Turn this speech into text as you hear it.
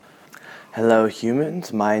Hello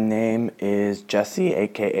humans, my name is Jesse,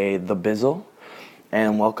 aka The Bizzle,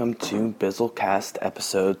 and welcome to Bizzlecast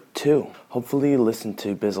episode 2. Hopefully you listened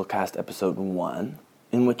to Bizzlecast episode 1,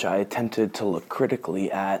 in which I attempted to look critically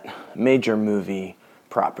at major movie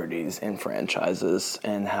properties and franchises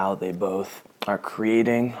and how they both are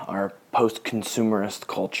creating our post-consumerist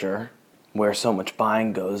culture where so much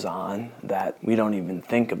buying goes on that we don't even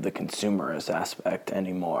think of the consumerist aspect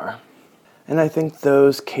anymore. And I think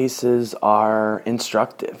those cases are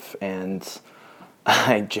instructive, and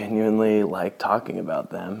I genuinely like talking about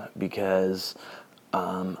them because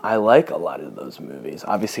I like a lot of those movies.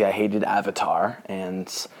 Obviously, I hated Avatar, and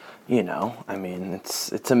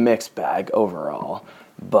it's a mixed bag overall.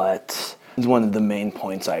 But one of the main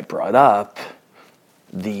points I brought up,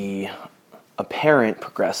 the apparent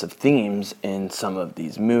progressive themes in some of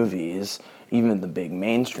these movies, even the big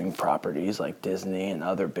mainstream properties like Disney and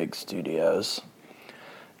other big studios,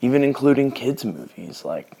 even including kids movies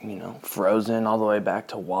like, Frozen all the way back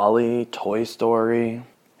to WALL-E, Toy Story.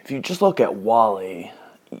 If you just look at WALL-E,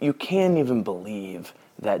 you can't even believe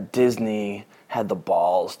that Disney had the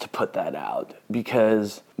balls to put that out,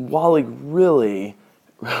 because WALL-E really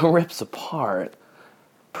rips apart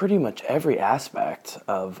pretty much every aspect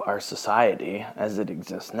of our society as it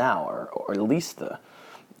exists now, or at least the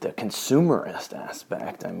consumerist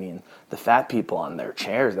aspect. I mean, the fat people on their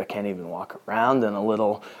chairs that can't even walk around, and a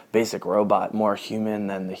little basic robot more human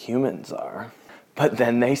than the humans are. But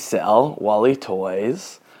then they sell WALL-E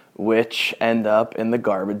toys, which end up in the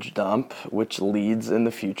garbage dump, which leads in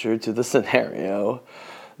the future to the scenario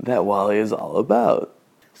that WALL-E is all about.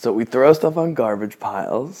 So we throw stuff on garbage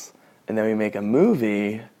piles, and then we make a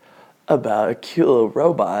movie about a cute little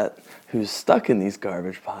robot who's stuck in these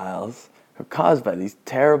garbage piles, who are caused by these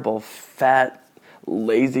terrible, fat,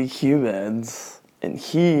 lazy humans. And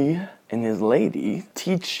he and his lady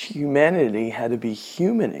teach humanity how to be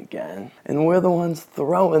human again. And we're the ones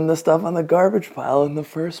throwing the stuff on the garbage pile in the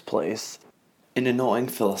first place. In annoying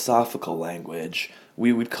philosophical language,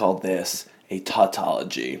 we would call this a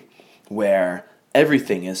tautology, where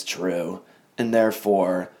everything is true, and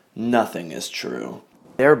therefore nothing is true,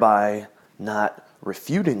 thereby not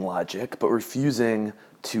refuting logic, but refusing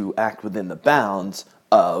to act within the bounds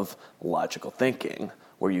of logical thinking,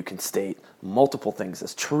 where you can state multiple things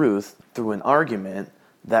as truth through an argument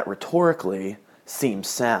that rhetorically seems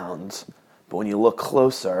sound, but when you look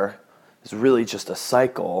closer, is really just a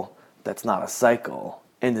cycle that's not a cycle,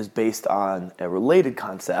 and is based on a related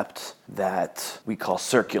concept that we call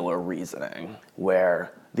circular reasoning,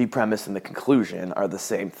 where the premise and the conclusion are the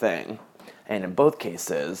same thing. And in both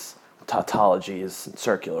cases, tautology is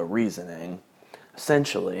circular reasoning,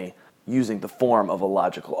 essentially using the form of a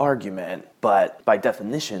logical argument, but by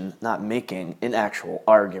definition not making an actual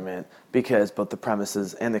argument, because both the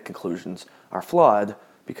premises and the conclusions are flawed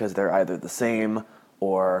because they're either the same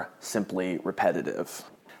or simply repetitive.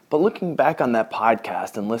 But looking back on that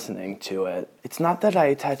podcast and listening to it, it's not that I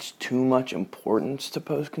attach too much importance to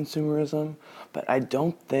post-consumerism, but I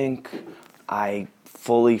don't think I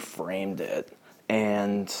fully framed it.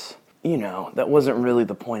 And, that wasn't really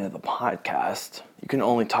the point of the podcast. You can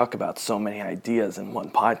only talk about so many ideas in one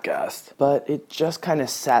podcast. But it just kind of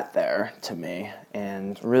sat there to me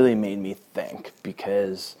and really made me think,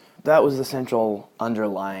 because that was the central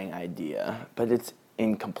underlying idea, but it's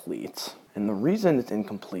incomplete. And the reason it's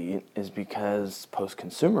incomplete is because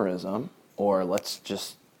post-consumerism, or let's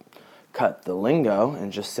just cut the lingo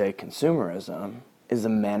and just say consumerism, is a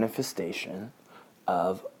manifestation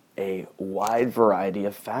of a wide variety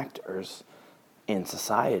of factors in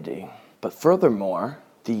society. But furthermore,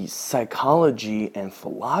 the psychology and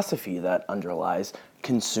philosophy that underlies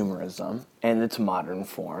consumerism and its modern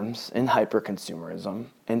forms, in hyperconsumerism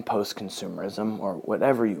and post-consumerism, or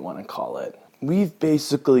whatever you want to call it, we've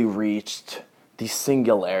basically reached the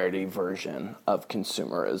singularity version of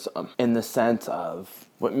consumerism, in the sense of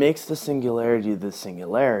what makes the singularity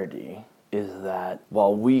is that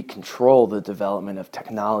while we control the development of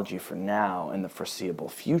technology for now and the foreseeable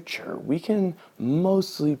future, we can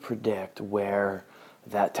mostly predict where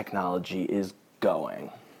that technology is going.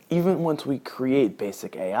 Even once we create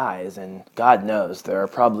basic AIs, and God knows there are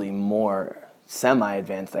probably more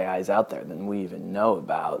semi-advanced AIs out there than we even know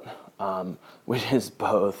about, which is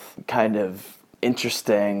both kind of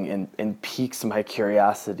interesting and piques my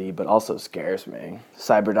curiosity, but also scares me.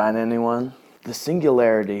 Cyberdyne, anyone? The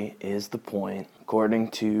singularity is the point,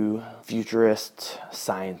 according to futurist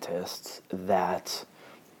scientists, that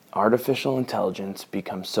artificial intelligence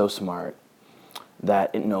becomes so smart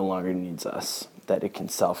that it no longer needs us. that it can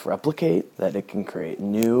self-replicate, that it can create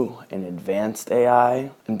new and advanced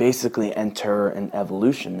AI, and basically enter an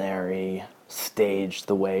evolutionary stage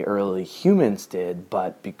the way early humans did,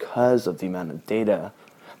 but because of the amount of data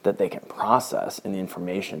that they can process and the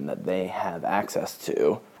information that they have access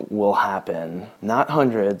to will happen not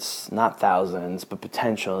hundreds, not thousands, but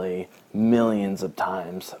potentially millions of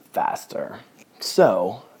times faster.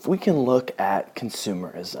 So, if we can look at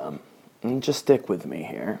consumerism, and just stick with me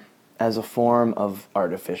here, as a form of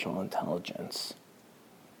artificial intelligence.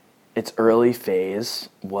 Its early phase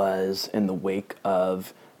was in the wake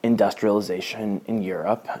of industrialization in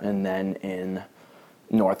Europe and then in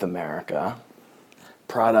North America.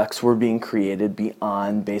 Products were being created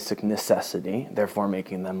beyond basic necessity, therefore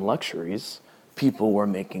making them luxuries. People were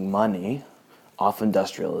making money off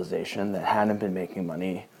industrialization that hadn't been making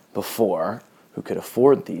money before, who could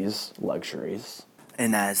afford these luxuries.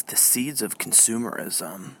 And as the seeds of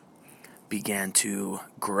consumerism began to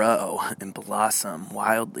grow and blossom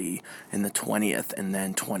wildly in the 20th and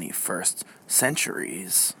then 21st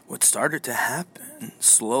centuries, what started to happen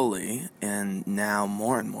slowly and now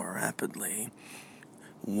more and more rapidly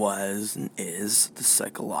was and is the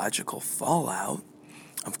psychological fallout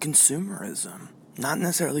of consumerism. Not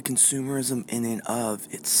necessarily consumerism in and of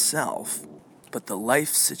itself, but the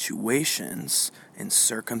life situations and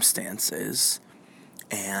circumstances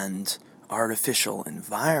and artificial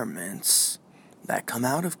environments that come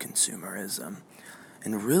out of consumerism.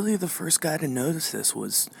 And really the first guy to notice this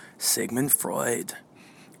was Sigmund Freud.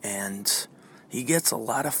 And he gets a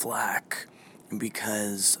lot of flack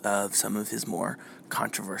because of some of his more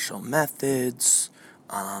controversial methods.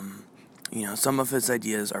 Some of his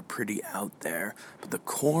ideas are pretty out there, but the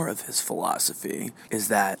core of his philosophy is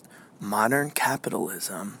that modern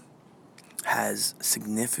capitalism has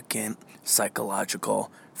significant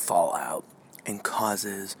psychological fallout and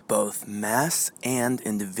causes both mass and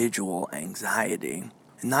individual anxiety,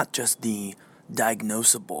 and not just the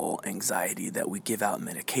diagnosable anxiety that we give out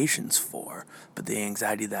medications for, but the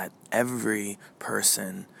anxiety that every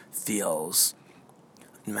person feels,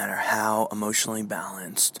 no matter how emotionally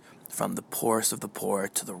balanced, from the poorest of the poor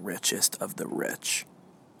to the richest of the rich.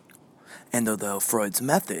 And although Freud's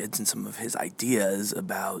methods and some of his ideas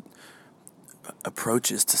about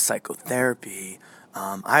approaches to psychotherapy,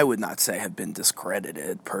 I would not say have been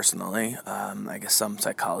discredited personally. I guess some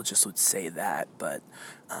psychologists would say that, but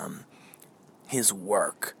his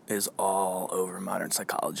work is all over modern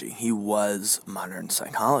psychology. He was modern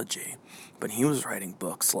psychology, but he was writing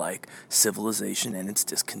books like Civilization and Its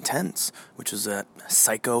Discontents, which was a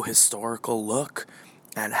psycho-historical look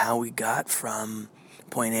at how we got from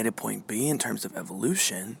point A to point B in terms of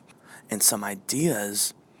evolution, and some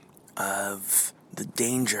ideas of the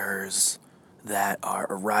dangers that are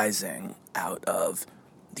arising out of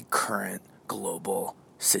the current global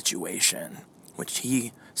situation, which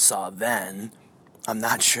he saw then. I'm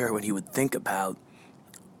not sure what he would think about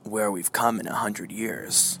where we've come in 100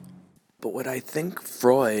 years. But what I think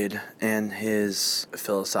Freud and his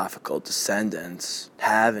philosophical descendants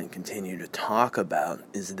have and continue to talk about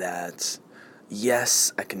is that,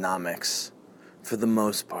 yes, economics, for the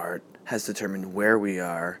most part, has determined where we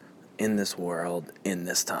are in this world, in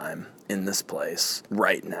this time, in this place,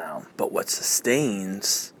 right now. But what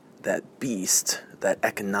sustains that beast, that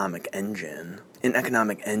economic engine, an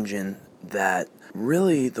economic engine that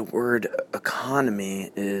really the word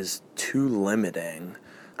economy is too limiting.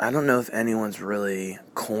 I don't know if anyone's really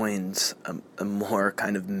coined a more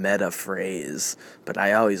kind of meta phrase, but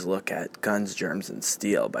I always look at Guns, Germs, and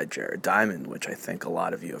Steel by Jared Diamond, which I think a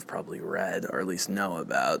lot of you have probably read or at least know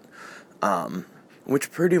about,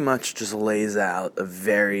 which pretty much just lays out a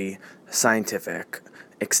very scientific,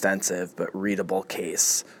 extensive, but readable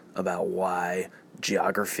case about why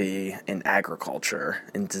geography and agriculture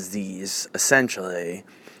and disease essentially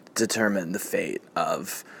determine the fate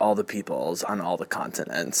of all the peoples on all the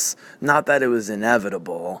continents. Not that it was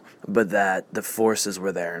inevitable, but that the forces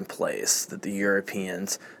were there in place, that the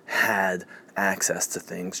Europeans had access to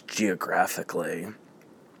things geographically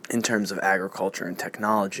in terms of agriculture and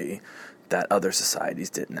technology that other societies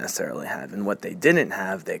didn't necessarily have. And what they didn't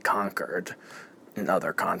have, they conquered in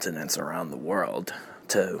other continents around the world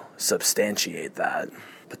to substantiate that.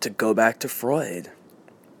 But to go back to Freud,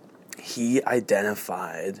 he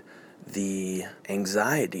identified the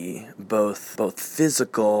anxiety, both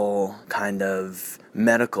physical, kind of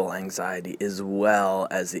medical anxiety, as well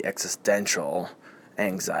as the existential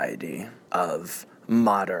anxiety of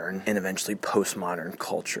modern and eventually postmodern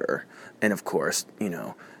culture. And of course,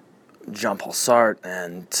 Jean-Paul Sartre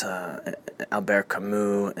and Albert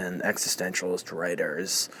Camus and existentialist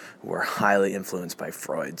writers were highly influenced by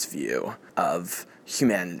Freud's view of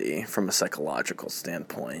humanity from a psychological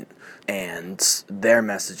standpoint, and their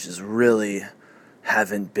messages really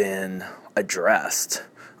haven't been addressed,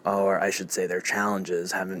 or I should say their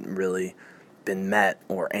challenges haven't really been met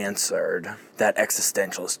or answered. That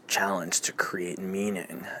existentialist challenge to create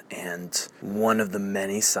meaning, and one of the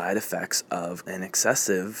many side effects of an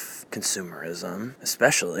excessive consumerism,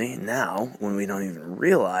 especially now when we don't even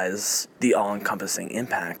realize the all-encompassing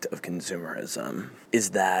impact of consumerism,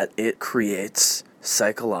 is that it creates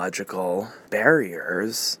psychological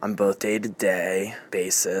barriers on both day-to-day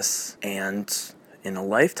basis and in a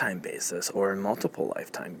lifetime basis or in multiple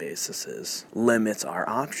lifetime bases, limits our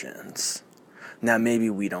options. Now, maybe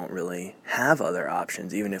we don't really have other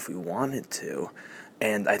options, even if we wanted to.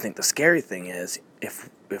 And I think the scary thing is,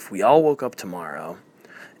 if we all woke up tomorrow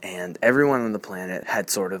and everyone on the planet had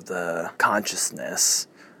sort of the consciousness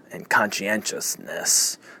and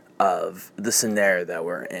conscientiousness of the scenario that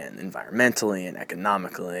we're in, environmentally and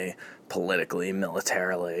economically, politically,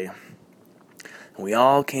 militarily, and we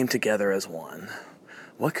all came together as one,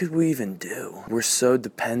 what could we even do? We're so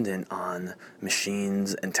dependent on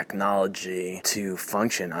machines and technology to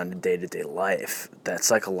function on a day-to-day life that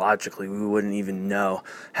psychologically we wouldn't even know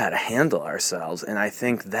how to handle ourselves. And I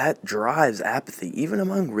think that drives apathy, even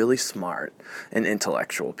among really smart and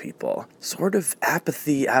intellectual people. Sort of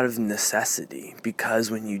apathy out of necessity,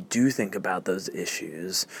 because when you do think about those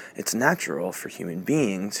issues, it's natural for human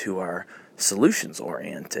beings who are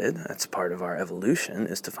solutions-oriented, that's part of our evolution,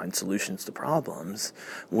 is to find solutions to problems.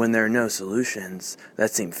 When there are no solutions that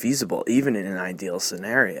seem feasible, even in an ideal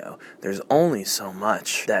scenario, there's only so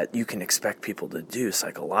much that you can expect people to do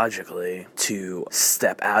psychologically to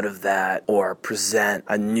step out of that or present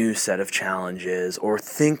a new set of challenges or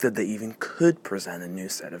think that they even could present a new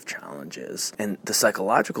set of challenges. And the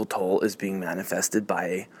psychological toll is being manifested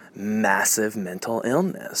by massive mental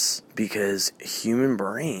illness, because human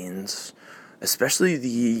brains, especially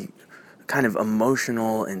the kind of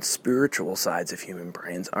emotional and spiritual sides of human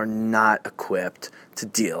brains, are not equipped to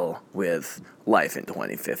deal with life in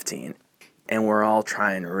 2015. And we're all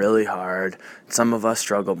trying really hard. Some of us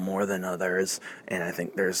struggle more than others, and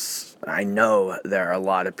I know there are a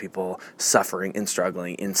lot of people suffering and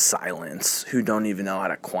struggling in silence who don't even know how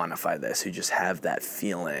to quantify this, who just have that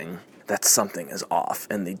feeling that something is off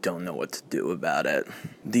and they don't know what to do about it.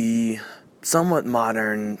 The somewhat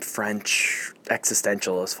modern French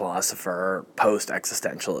existentialist philosopher,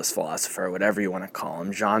 post-existentialist philosopher, whatever you want to call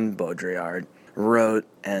him, Jean Baudrillard, wrote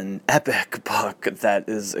an epic book that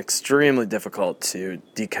is extremely difficult to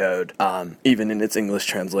decode, even in its English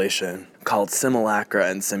translation, called Simulacra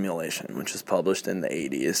and Simulation, which was published in the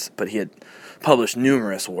 80s. But he had published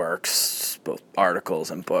numerous works, both articles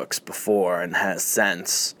and books, before and has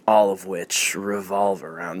since, all of which revolve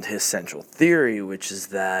around his central theory, which is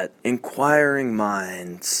that inquiring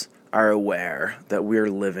minds are aware that we're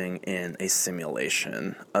living in a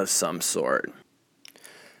simulation of some sort.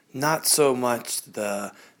 Not so much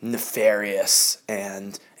the nefarious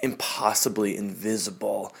and impossibly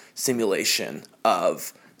invisible simulation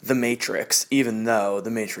of The Matrix, even though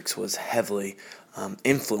The Matrix was heavily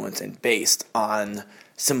influenced and based on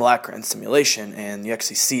simulacra and simulation, and you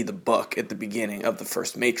actually see the book at the beginning of the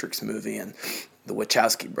first Matrix movie, and the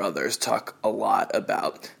Wachowski brothers talk a lot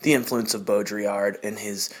about the influence of Baudrillard and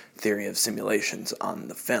his theory of simulations on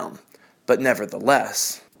the film. But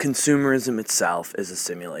nevertheless, consumerism itself is a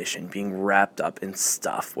simulation being wrapped up in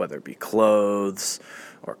stuff, whether it be clothes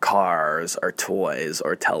or cars or toys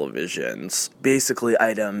or televisions. Basically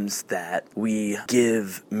items that we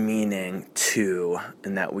give meaning to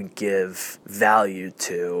and that we give value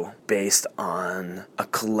to based on a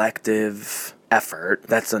collective effort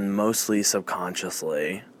that's done mostly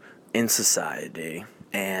subconsciously in society.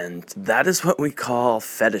 And that is what we call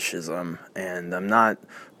fetishism. And I'm not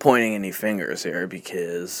pointing any fingers here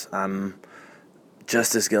because I'm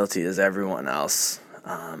just as guilty as everyone else.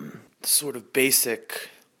 The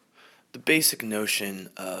basic notion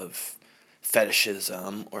of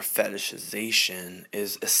fetishism or fetishization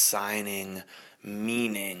is assigning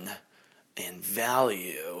meaning and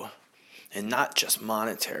value, and not just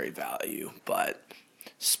monetary value, but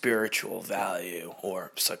spiritual value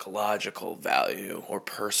or psychological value or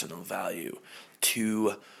personal value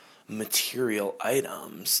to material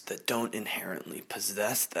items that don't inherently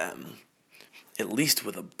possess them. At least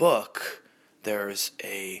with a book, there's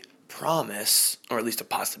a promise, or at least a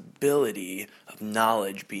possibility, of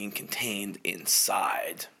knowledge being contained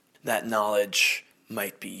inside. That knowledge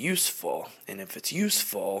might be useful, and if it's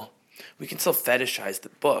useful, we can still fetishize the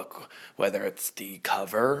book, whether it's the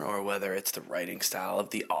cover or whether it's the writing style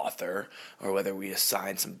of the author or whether we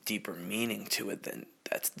assign some deeper meaning to it than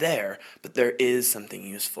that's there, but there is something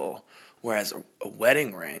useful. Whereas a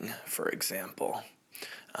wedding ring, for example,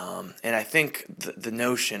 and I think the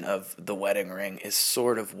notion of the wedding ring is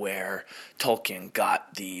sort of where Tolkien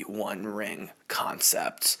got the One Ring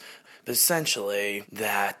concept. But essentially,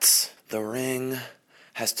 that the ring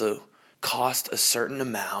has to cost a certain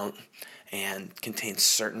amount and contains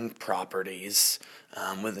certain properties.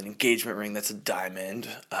 With an engagement ring, that's a diamond.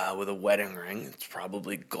 With a wedding ring, it's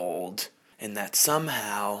probably gold. And that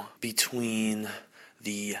somehow between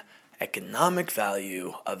the economic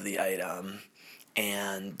value of the item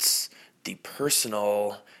and the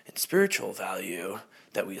personal and spiritual value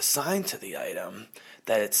that we assign to the item,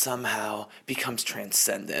 that it somehow becomes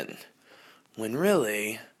transcendent. When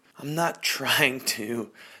really, I'm not trying to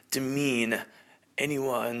demean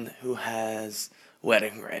anyone who has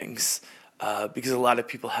wedding rings, because a lot of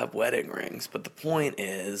people have wedding rings. But the point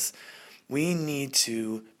is, we need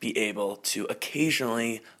to be able to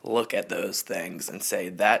occasionally look at those things and say,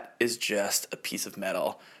 that is just a piece of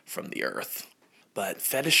metal from the earth. But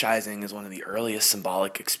fetishizing is one of the earliest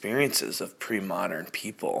symbolic experiences of pre-modern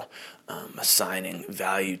people, assigning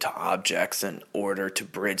value to objects in order to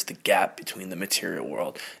bridge the gap between the material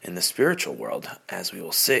world and the spiritual world, as we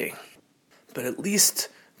will see. But at least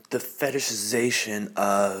the fetishization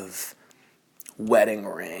of wedding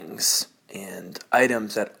rings and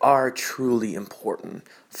items that are truly important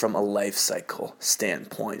from a life cycle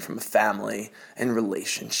standpoint, from a family and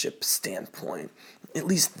relationship standpoint, at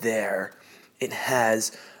least there, it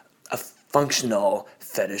has a functional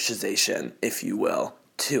fetishization, if you will,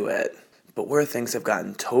 to it. But where things have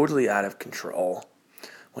gotten totally out of control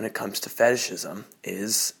when it comes to fetishism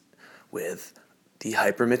is with the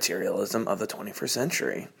hypermaterialism of the 21st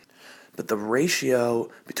century. But the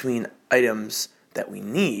ratio between items that we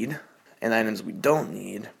need and items we don't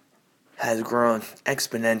need has grown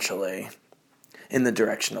exponentially in the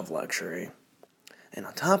direction of luxury. And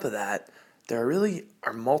on top of that, there really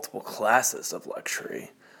are multiple classes of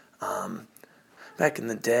luxury. Back in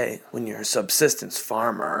the day, when you're a subsistence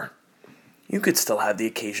farmer, you could still have the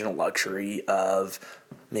occasional luxury of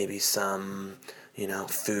maybe some,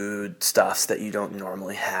 food stuffs that you don't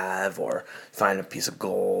normally have, or find a piece of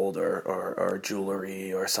gold or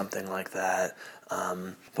jewelry or something like that.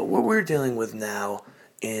 But what we're dealing with now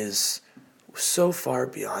is so far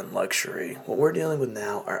beyond luxury. What we're dealing with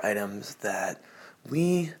now are items that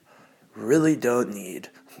we really don't need.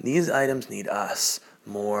 These items need us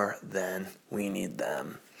more than we need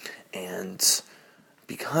them. And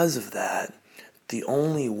because of that, the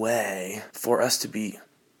only way for us to be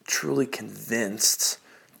truly convinced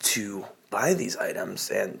to buy these items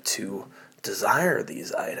and to desire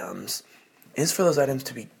these items is for those items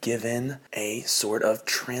to be given a sort of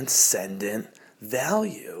transcendent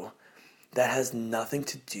value that has nothing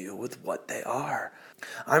to do with what they are.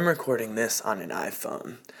 I'm recording this on an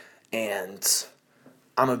iPhone, and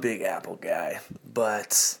I'm a big Apple guy,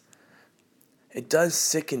 but it does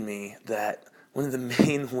sicken me that one of the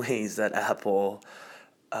main ways that Apple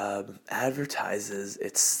advertises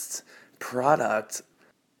its product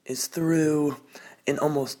is through an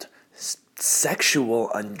almost sexual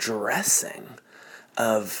undressing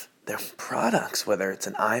of their products, whether it's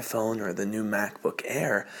an iPhone or the new MacBook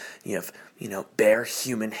Air. You have, bare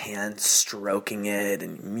human hands stroking it,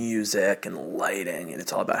 and music and lighting, and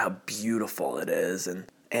it's all about how beautiful it is.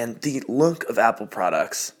 And the look of Apple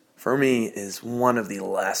products, for me, is one of the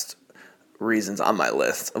last reasons on my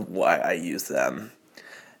list of why I use them.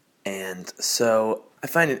 And so I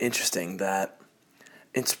find it interesting that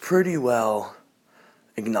it's pretty well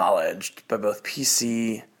acknowledged by both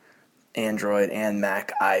PC, Android, and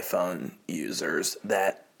Mac iPhone users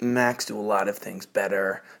that Macs do a lot of things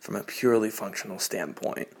better from a purely functional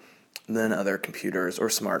standpoint than other computers or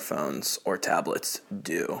smartphones or tablets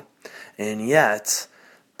do. And yet,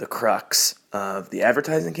 the crux of the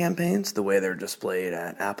advertising campaigns, the way they're displayed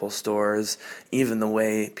at Apple stores, even the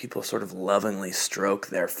way people sort of lovingly stroke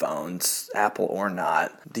their phones, Apple or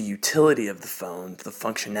not, the utility of the phones, the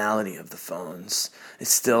functionality of the phones is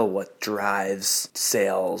still what drives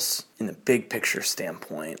sales in the big picture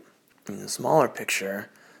standpoint. In the smaller picture,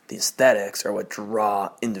 the aesthetics are what draw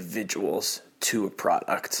individuals to a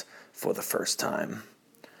product for the first time.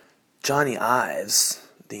 Johnny Ives,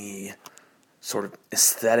 the sort of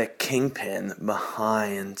aesthetic kingpin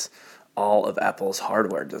behind all of Apple's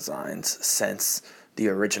hardware designs since the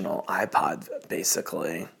original iPod,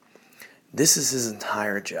 basically. This is his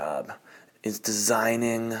entire job, is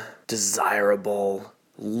designing desirable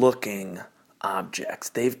looking objects.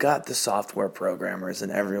 They've got the software programmers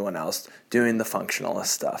and everyone else doing the functionalist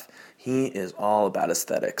stuff. He is all about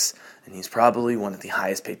aesthetics, and he's probably one of the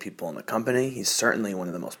highest paid people in the company. He's certainly one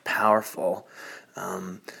of the most powerful.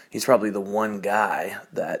 He's probably the one guy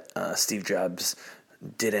that Steve Jobs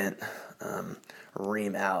didn't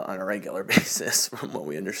ream out on a regular basis, from what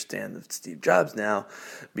we understand of Steve Jobs now,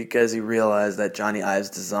 because he realized that Johnny Ive's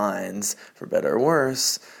designs, for better or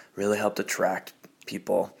worse, really helped attract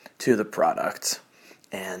people to the product.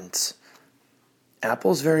 And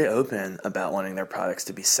Apple's very open about wanting their products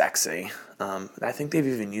to be sexy. I think they've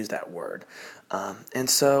even used that word. And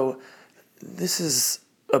so this is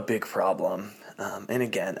a big problem. And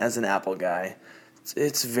again, as an Apple guy,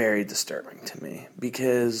 it's very disturbing to me,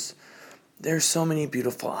 because there's so many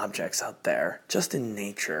beautiful objects out there, just in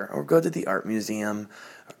nature, or go to the art museum,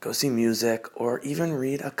 or go see music, or even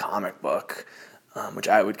read a comic book, which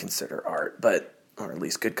I would consider art, or at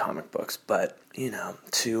least good comic books. But,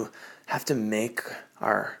 to have to make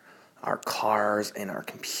our cars and our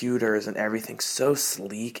computers and everything so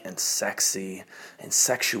sleek and sexy and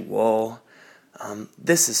sexual,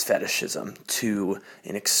 this is fetishism to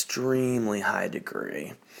an extremely high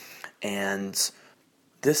degree. And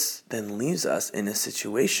this then leaves us in a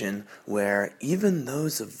situation where even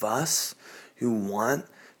those of us who want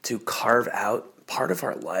to carve out part of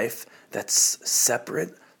our life that's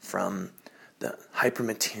separate from the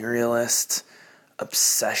hypermaterialist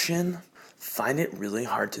obsession find it really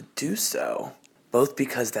hard to do so, both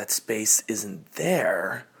because that space isn't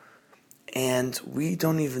there, and we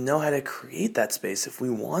don't even know how to create that space if we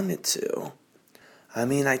wanted to. I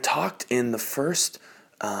mean, I talked in the first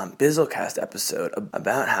Bizzlecast episode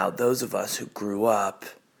about how those of us who grew up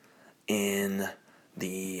in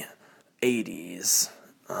the 80s,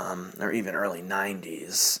 or even early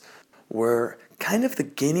 90s, were kind of the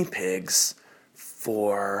guinea pigs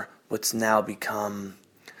for what's now become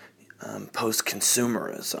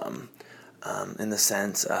post-consumerism, in the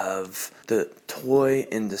sense of the toy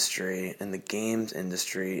industry and the games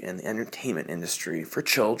industry and the entertainment industry for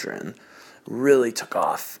children really took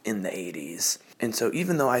off in the 80s. And so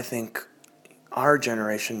even though I think our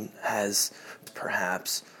generation has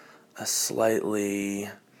perhaps a slightly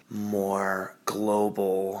more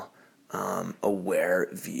global, aware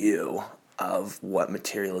view of what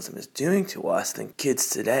materialism is doing to us than kids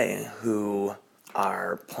today who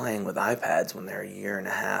are playing with iPads when they're a year and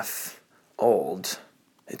a half old,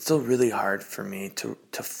 it's still really hard for me to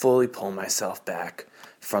fully pull myself back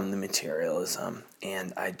from the materialism.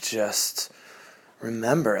 And I just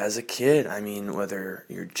remember as a kid, I mean, whether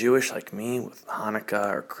you're Jewish like me with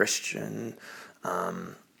Hanukkah or Christian,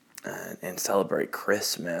 and celebrate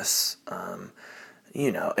Christmas,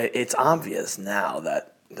 it's obvious now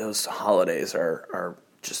that those holidays are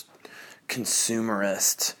just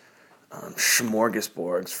consumerist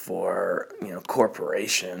smorgasbords for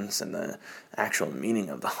corporations, and the actual meaning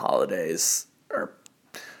of the holidays are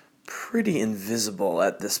pretty invisible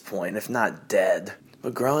at this point, if not dead.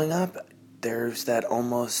 But growing up, there's that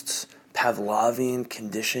almost Pavlovian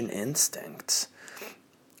conditioned instinct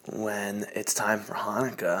when it's time for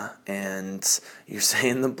Hanukkah and you're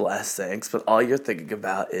saying the blessings, but all you're thinking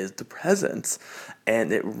about is the presents,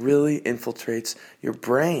 and it really infiltrates your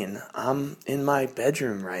brain. I'm in my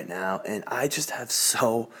bedroom right now, and I just have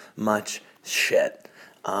so much shit,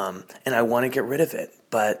 and I want to get rid of it,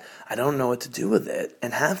 but I don't know what to do with it.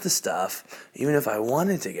 And half the stuff, even if I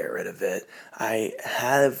wanted to get rid of it, I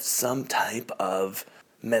have some type of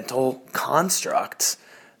mental construct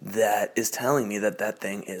that is telling me that that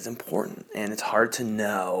thing is important. And it's hard to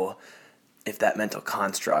know if that mental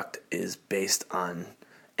construct is based on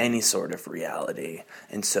any sort of reality.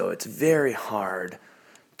 And so it's very hard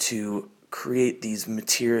to create these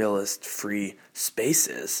materialist-free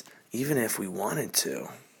spaces, even if we wanted to.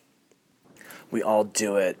 We all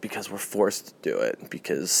do it because we're forced to do it,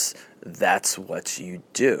 because that's what you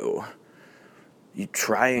do. You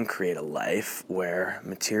try and create a life where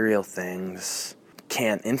material things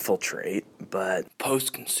can't infiltrate, but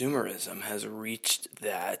post-consumerism has reached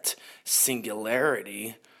that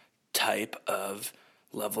singularity type of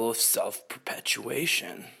level of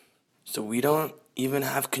self-perpetuation. So we don't even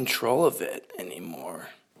have control of it anymore.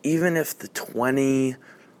 Even if the 20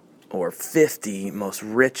 or 50 most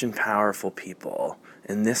rich and powerful people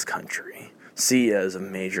in this country, CEOs of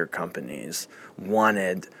major companies,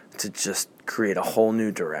 wanted to just create a whole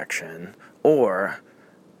new direction, or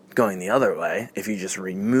going the other way, if you just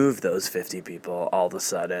remove those 50 people all of a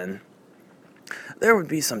sudden, there would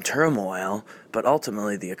be some turmoil, but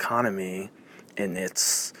ultimately the economy in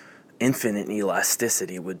its infinite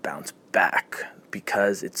elasticity would bounce back,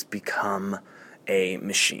 because it's become a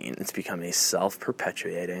machine. It's become a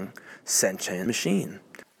self-perpetuating, sentient machine.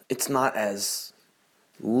 It's not as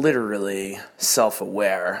literally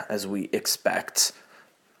self-aware as we expect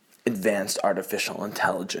advanced artificial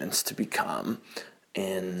intelligence to become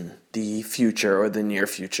in the future or the near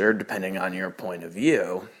future, depending on your point of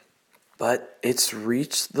view. But it's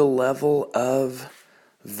reached the level of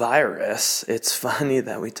virus. It's funny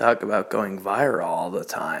that we talk about going viral all the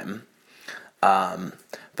time.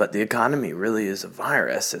 But the economy really is a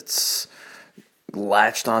virus. It's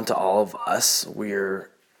latched onto all of us.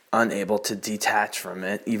 We're unable to detach from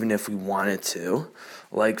it, even if we wanted to.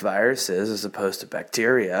 Like viruses, as opposed to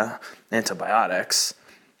bacteria, antibiotics,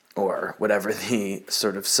 or whatever the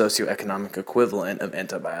sort of socioeconomic equivalent of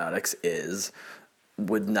antibiotics is,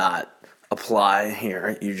 would not apply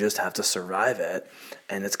here. You just have to survive it,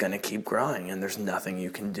 and it's going to keep growing, and there's nothing you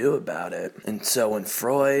can do about it. And so when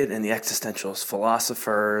Freud and the existentialist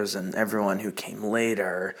philosophers and everyone who came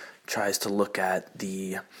later tries to look at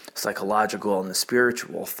the psychological and the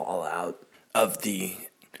spiritual fallout of the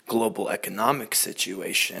global economic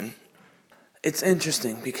situation, it's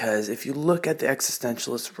interesting because if you look at the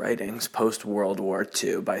existentialist writings post-World War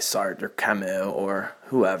II by Sartre or Camus or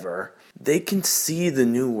whoever, they can see the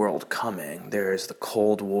new world coming. There's the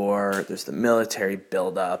Cold War, there's the military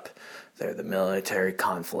buildup, there are the military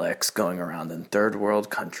conflicts going around in third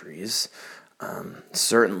world countries.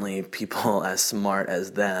 Certainly people as smart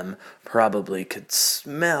as them probably could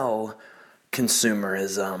smell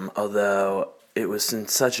consumerism, although it was in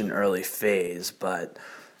such an early phase. But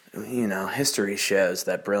history shows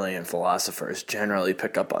that brilliant philosophers generally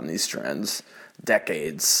pick up on these trends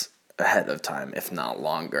decades ahead of time, if not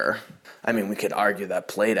longer. I mean, we could argue that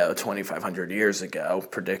Plato, 2,500 years ago,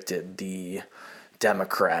 predicted the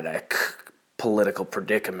democratic political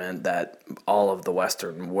predicament that all of the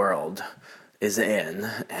Western world is in,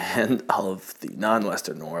 and all of the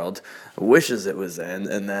non-Western world wishes it was in,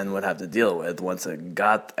 and then would have to deal with once it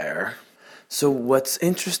got there. So what's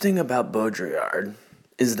interesting about Baudrillard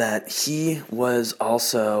is that he was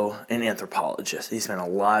also an anthropologist. He spent a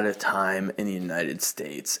lot of time in the United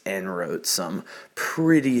States and wrote some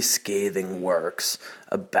pretty scathing works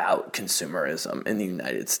about consumerism in the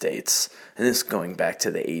United States. And this going back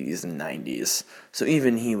to the 80s and 90s. So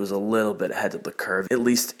even he was a little bit ahead of the curve, at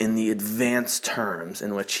least in the advanced terms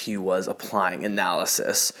in which he was applying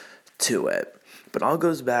analysis to it. But all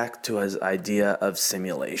goes back to his idea of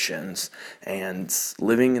simulations, and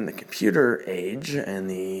living in the computer age and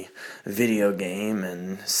the video game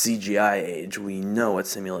and CGI age, we know what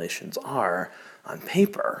simulations are on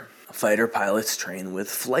paper. Fighter pilots train with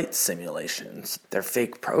flight simulations. They're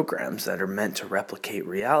fake programs that are meant to replicate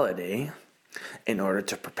reality in order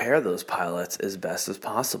to prepare those pilots as best as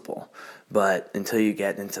possible. But until you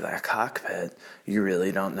get into that cockpit, you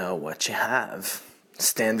really don't know what you have.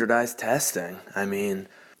 Standardized testing. I mean,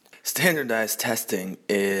 standardized testing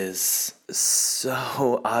is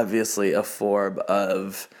so obviously a form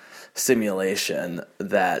of simulation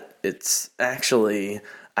that it's actually,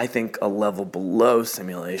 I think, a level below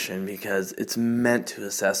simulation, because it's meant to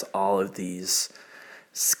assess all of these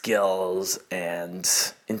skills and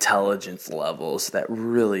intelligence levels that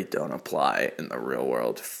really don't apply in the real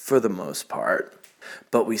world for the most part.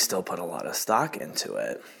 But we still put a lot of stock into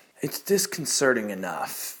it. It's disconcerting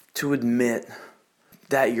enough to admit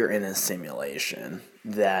that you're in a simulation,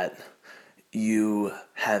 that you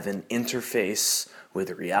have an interface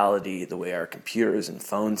with reality the way our computers and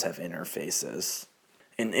phones have interfaces.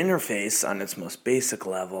 An interface, on its most basic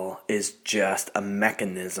level, is just a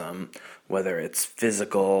mechanism, whether it's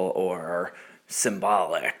physical or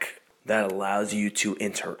symbolic, that allows you to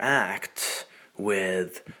interact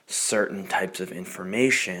with certain types of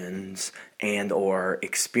informations and or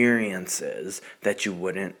experiences that you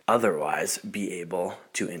wouldn't otherwise be able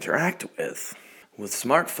to interact with. With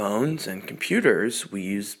smartphones and computers, we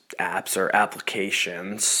use apps or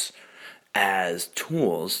applications as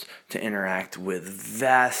tools to interact with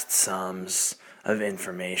vast sums of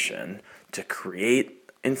information, to create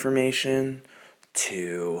information,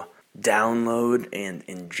 to download and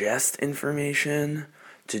ingest information,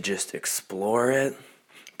 to just explore it.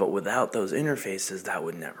 But without those interfaces, that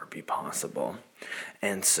would never be possible.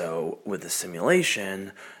 And so with a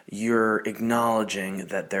simulation, you're acknowledging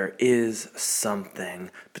that there is something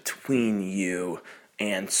between you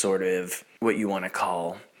and sort of what you want to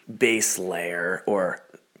call base layer or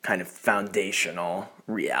kind of foundational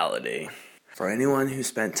reality. For anyone who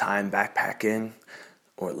spent time backpacking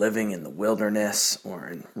or living in the wilderness or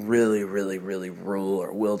in really, really, really rural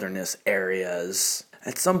or wilderness areas,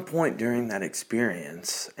 at some point during that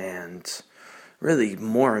experience, and really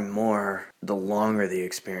more and more, the longer the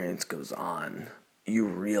experience goes on, you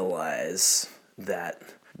realize that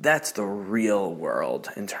that's the real world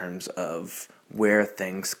in terms of where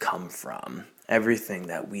things come from. Everything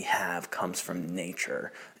that we have comes from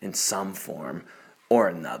nature in some form or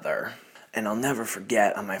another. And I'll never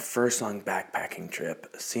forget, on my first long backpacking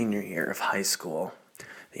trip, senior year of high school,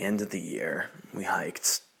 the end of the year, we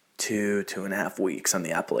hiked 2.5 weeks on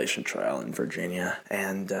the Appalachian Trail in Virginia.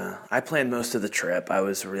 And I planned most of the trip. I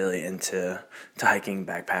was really into hiking,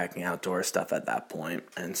 backpacking, outdoor stuff at that point.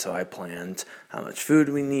 And so I planned how much food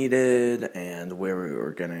we needed and where we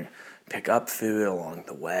were going to pick up food along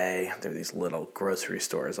the way. There were these little grocery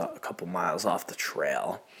stores a couple miles off the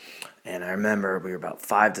trail. And I remember we were about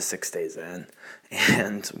 5 to 6 days in,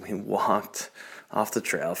 and we walked off the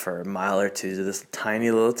trail for a mile or two to this tiny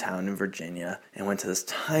little town in Virginia and went to this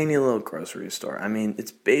tiny little grocery store. I mean,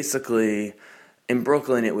 it's basically, in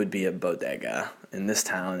Brooklyn, it would be a bodega. In this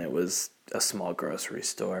town, it was a small grocery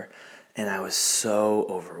store. And I was so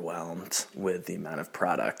overwhelmed with the amount of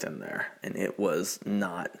product in there. And it was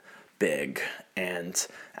not big. And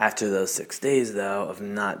after those 6 days, though, of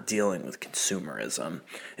not dealing with consumerism,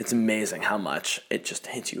 it's amazing how much it just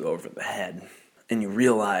hits you over the head. And you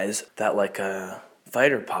realize that, like a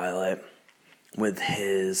fighter pilot with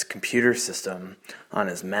his computer system on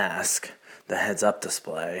his mask, the heads-up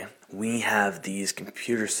display, we have these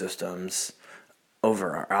computer systems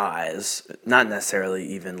over our eyes, not necessarily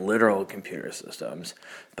even literal computer systems,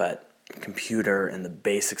 but computer in the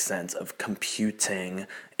basic sense of computing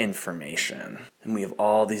information. And we have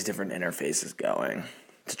all these different interfaces going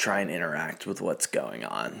to try and interact with what's going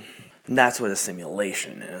on. And that's what a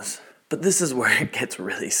simulation is. But this is where it gets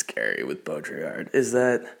really scary with Baudrillard, is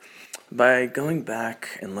that by going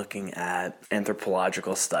back and looking at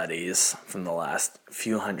anthropological studies from the last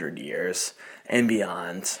few hundred years and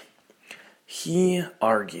beyond, he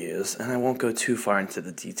argues, and I won't go too far into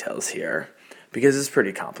the details here, because it's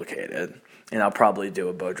pretty complicated, and I'll probably do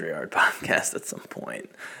a Baudrillard podcast at some point,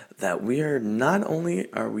 that not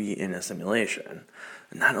only are we in a simulation,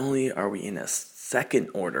 not only are we in a second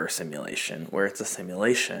order simulation, where it's a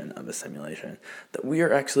simulation of a simulation, that we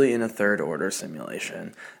are actually in a third order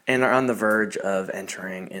simulation, and are on the verge of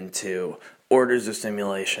entering into orders of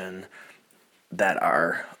simulation that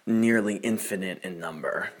are nearly infinite in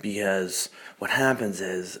number, because what happens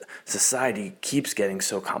is society keeps getting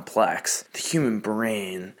so complex. The human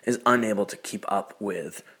brain is unable to keep up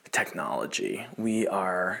with technology. We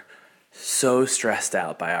are so stressed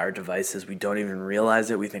out by our devices, we don't even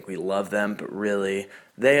realize it. We think we love them, but really,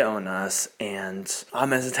 they own us, and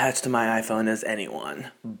I'm as attached to my iPhone as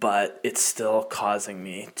anyone, but it's still causing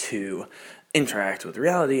me to interact with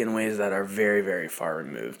reality in ways that are very, very far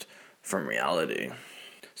removed from reality.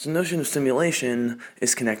 So the notion of simulation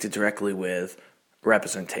is connected directly with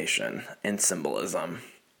representation and symbolism.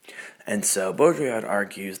 And so Baudrillard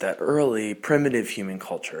argues that early primitive human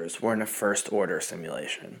cultures were in a first-order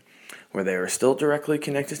simulation, where they were still directly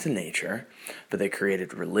connected to nature, but they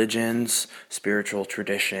created religions, spiritual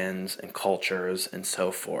traditions, and cultures, and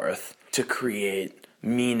so forth, to create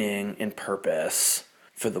meaning and purpose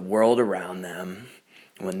for the world around them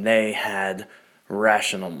when they had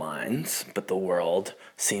rational minds, but the world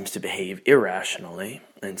seems to behave irrationally.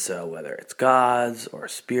 And so whether it's gods or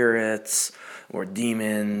spirits or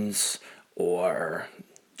demons or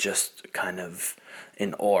just kind of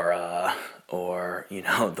an aura or,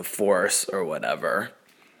 the force or whatever,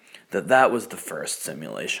 that was the first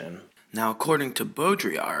simulation. Now, according to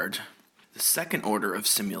Baudrillard, the second order of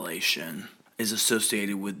simulation is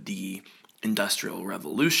associated with the Industrial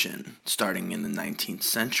Revolution starting in the 19th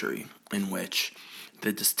century, in which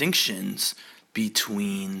the distinctions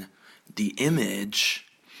between the image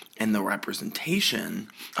and the representation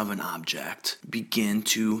of an object begin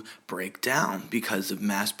to break down because of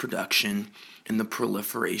mass production and the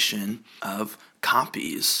proliferation of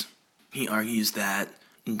copies. He argues that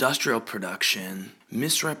industrial production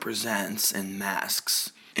misrepresents and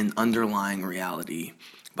masks an underlying reality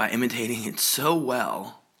by imitating it so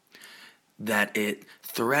well that it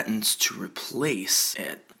threatens to replace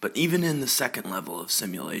it. But even in the second level of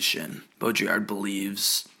simulation, Baudrillard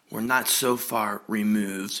believes we're not so far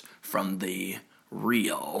removed from the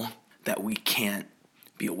real that we can't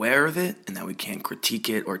be aware of it and that we can't critique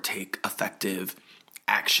it or take effective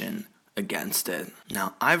action against it.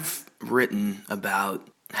 Now, I've written about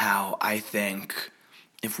how I think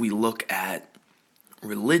if we look at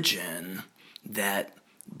religion, that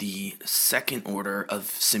the second order of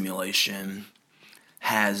simulation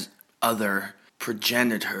has other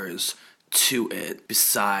progenitors to it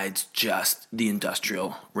besides just the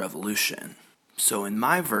Industrial Revolution. So in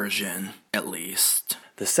my version, at least,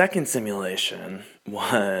 the second simulation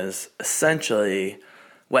was essentially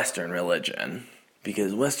Western religion,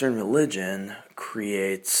 because Western religion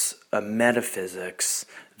creates a metaphysics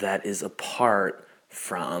that is apart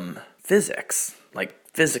from physics, like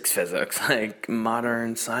physics, like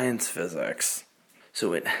modern science physics.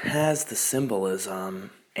 So it has the symbolism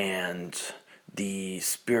and the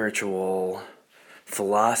spiritual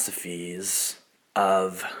philosophies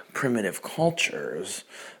of primitive cultures,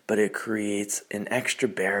 but it creates an extra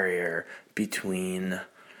barrier between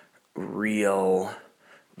real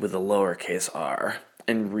with a lowercase r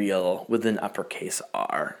and real with an uppercase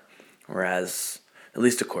r. Whereas, at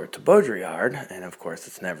least according to Baudrillard, and of course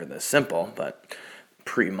it's never this simple, but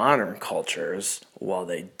pre-modern cultures, while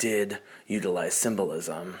they did utilize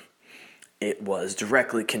symbolism, it was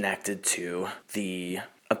directly connected to the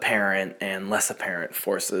apparent and less apparent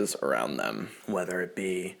forces around them, whether it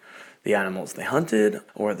be the animals they hunted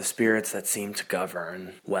or the spirits that seemed to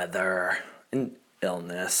govern weather and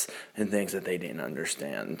illness and things that they didn't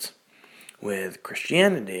understand. With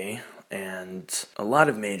Christianity and a lot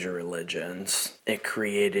of major religions, it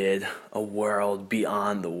created a world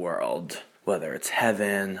beyond the world, whether it's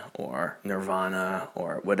heaven or nirvana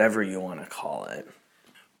or whatever you want to call it.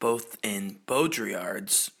 Both in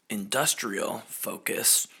Baudrillard's industrial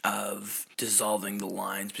focus of dissolving the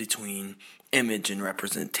lines between image and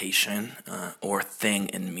representation, or thing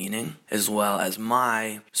and meaning, as well as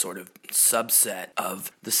my sort of subset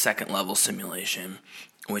of the second level simulation,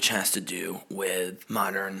 which has to do with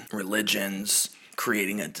modern religions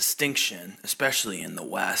creating a distinction, especially in the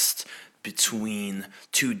West, between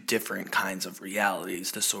two different kinds of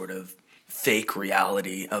realities, the sort of fake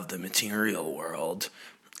reality of the material world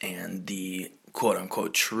and the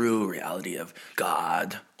quote-unquote true reality of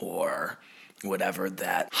God or whatever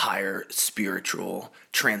that higher spiritual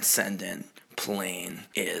transcendent plane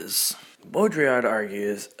is. Baudrillard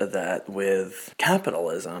argues that with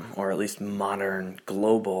capitalism, or at least modern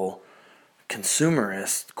global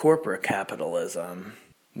consumerist corporate capitalism,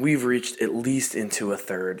 we've reached at least into a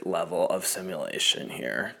third level of simulation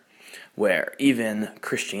here, where even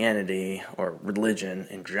Christianity or religion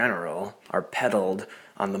in general are peddled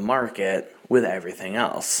on the market with everything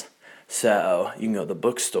else. So you can go to the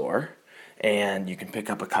bookstore and you can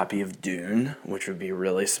pick up a copy of Dune, which would be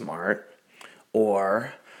really smart,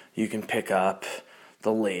 or you can pick up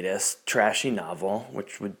the latest trashy novel,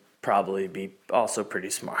 which would probably be also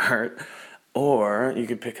pretty smart, or you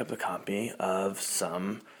could pick up a copy of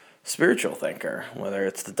some spiritual thinker, whether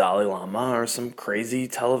it's the Dalai Lama or some crazy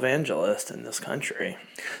televangelist in this country.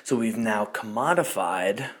 So we've now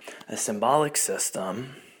commodified a symbolic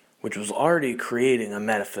system which was already creating a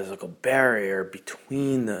metaphysical barrier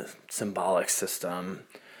between the symbolic system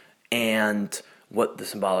and what the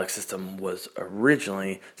symbolic system was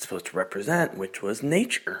originally supposed to represent, which was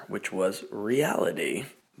nature, which was reality.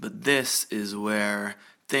 But this is where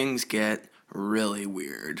things get really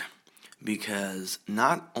weird, because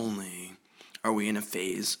not only are we in a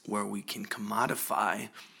phase where we can commodify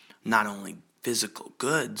not only physical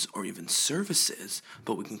goods or even services,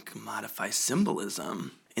 but we can commodify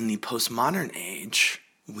symbolism. In the postmodern age,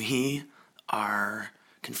 we are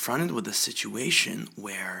confronted with a situation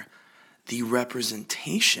where the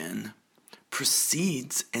representation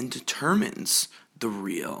precedes and determines the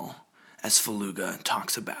real, as Faluga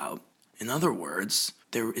talks about. In other words,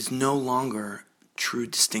 there is no longer true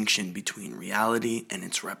distinction between reality and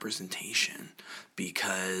its representation,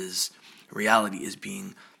 because reality is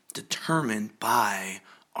being determined by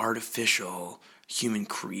artificial,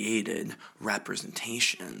 human-created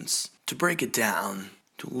representations. To break it down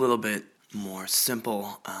to a little bit more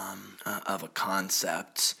simple of a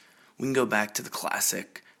concept, we can go back to the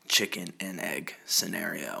classic chicken and egg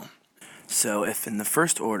scenario. So if in the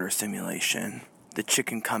first order simulation, the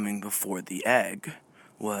chicken coming before the egg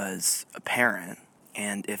was apparent,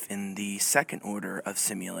 and if in the second order of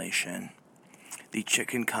simulation, the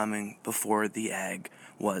chicken coming before the egg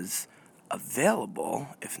was available,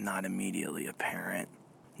 if not immediately apparent,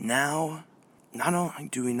 now not only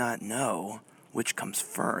do we not know which comes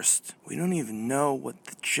first, we don't even know what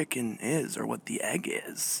the chicken is or what the egg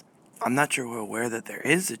is. I'm not sure we're aware that there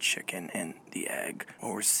is a chicken in the egg.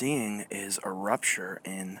 What we're seeing is a rupture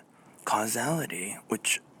in causality,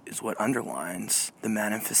 which is what underlines the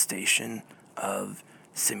manifestation of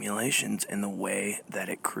simulations in the way that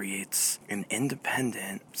it creates an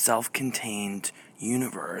independent, self-contained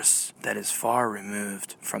universe that is far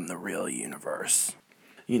removed from the real universe.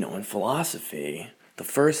 You know, in philosophy, the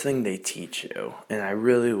first thing they teach you, and I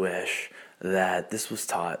really wish that this was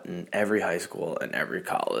taught in every high school and every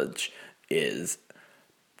college, is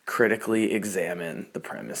critically examine the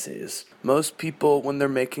premises. Most people, when they're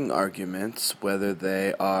making arguments, whether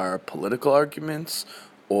they are political arguments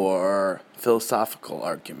or philosophical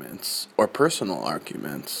arguments or personal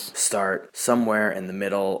arguments, Start somewhere in the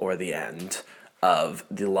middle or the end of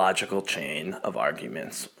the logical chain of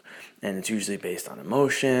arguments. And it's usually based on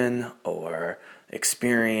emotion or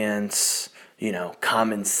experience,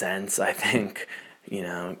 common sense, I think,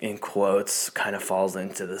 in quotes, kind of falls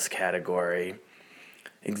into this category.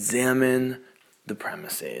 Examine the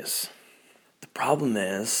premises. The problem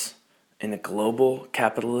is, in a global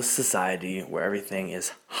capitalist society where everything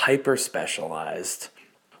is hyper-specialized,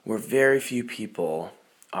 where very few people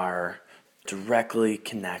are directly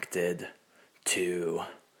connected to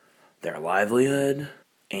their livelihood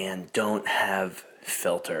and don't have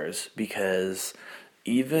filters, because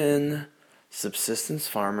even subsistence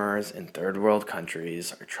farmers in third world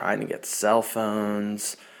countries are trying to get cell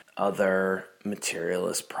phones, other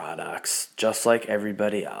materialist products, just like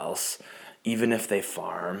everybody else, even if they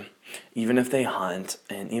farm, even if they hunt,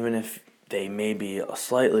 and even if they may be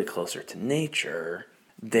slightly closer to nature,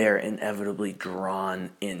 they're inevitably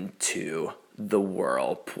drawn into the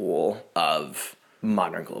whirlpool of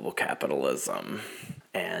modern global capitalism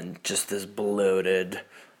and just this bloated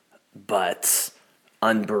but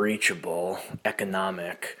unbreachable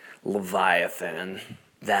economic leviathan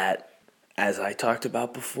that, as I talked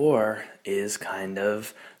about before, is kind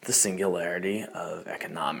of the singularity of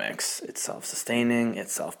economics. It's self-sustaining,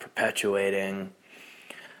 it's self-perpetuating.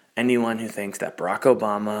 Anyone who thinks that Barack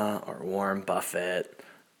Obama or Warren Buffett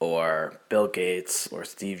or Bill Gates or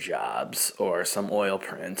Steve Jobs or some oil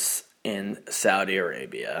prince in Saudi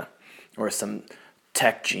Arabia or some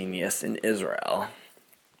tech genius in Israel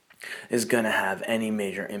is going to have any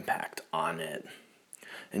major impact on it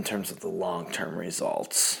in terms of the long-term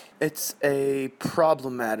results. it's a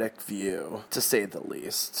problematic view, to say the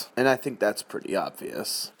least. And I think that's pretty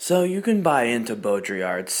obvious. So you can buy into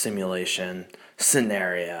Baudrillard's simulation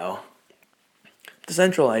scenario. The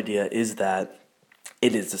central idea is that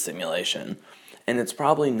it is a simulation, and it's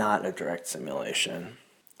probably not a direct simulation.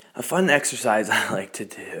 A fun exercise I like to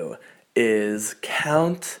do is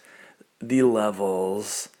count the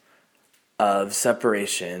levels of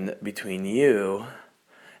separation between you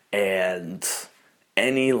and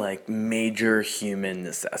any major human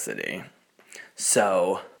necessity.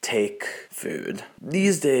 So take food.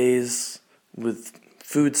 These days, with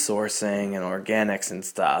food sourcing and organics and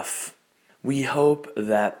stuff, we hope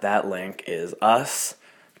that that link is us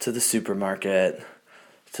to the supermarket,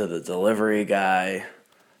 to the delivery guy,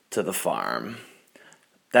 to the farm.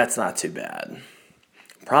 That's not too bad.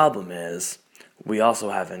 Problem is, we also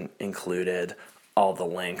haven't included all the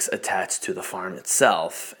links attached to the farm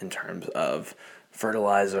itself in terms of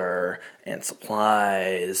fertilizer and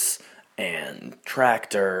supplies and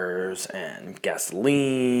tractors and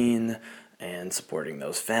gasoline and supporting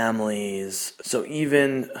those families. So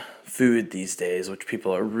even food these days, which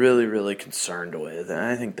people are really, really concerned with, and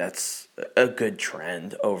I think that's a good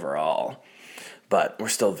trend overall, but we're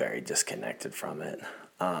still very disconnected from it.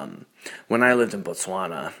 When I lived in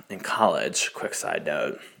Botswana in college, quick side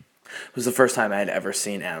note, it was the first time I had ever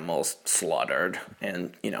seen animals slaughtered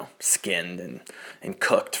and, skinned and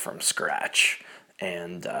cooked from scratch.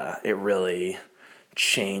 And it really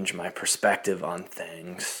changed my perspective on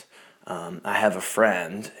things. I have a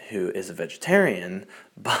friend who is a vegetarian,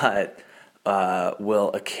 but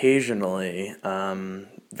will occasionally,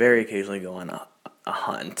 very occasionally go on a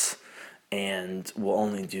hunt, and will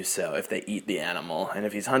only do so if they eat the animal. And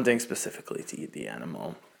if he's hunting specifically to eat the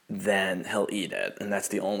animal, then he'll eat it. And that's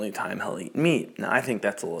the only time he'll eat meat. Now, I think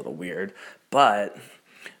that's a little weird, but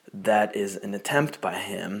that is an attempt by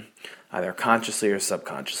him, either consciously or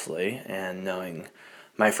subconsciously. And knowing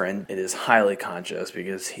my friend, it is highly conscious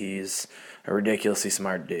because he's a ridiculously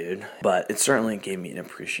smart dude. But it certainly gave me an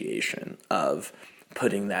appreciation of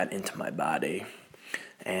putting that into my body.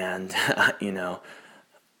 And,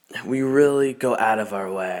 we really go out of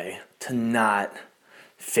our way to not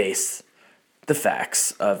face the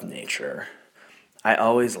facts of nature. I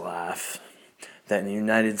always laugh that in the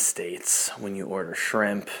United States, when you order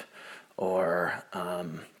shrimp or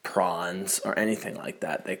prawns or anything like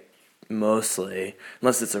that, they mostly,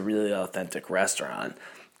 unless it's a really authentic restaurant,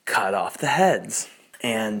 cut off the heads.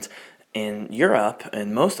 And in Europe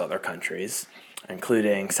and most other countries,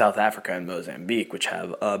 including South Africa and Mozambique, which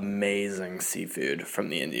have amazing seafood from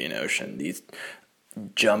the Indian Ocean, these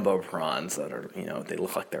jumbo prawns that are, they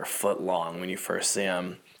look like they're a foot long when you first see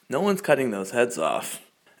them. No one's cutting those heads off.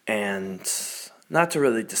 And not to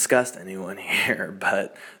really disgust anyone here,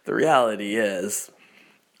 but the reality is,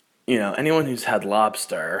 anyone who's had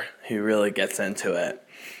lobster, who really gets into it,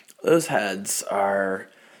 those heads are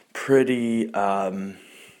pretty, I don't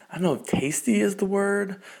know if tasty is the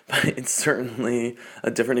word, but it's certainly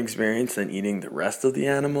a different experience than eating the rest of the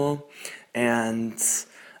animal. And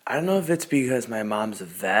I don't know if it's because my mom's a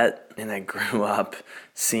vet and I grew up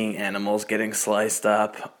seeing animals getting sliced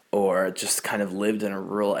up, or just kind of lived in a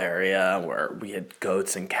rural area where we had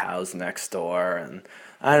goats and cows next door, and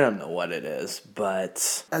I don't know what it is,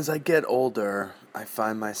 but As I get older, I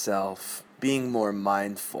find myself being more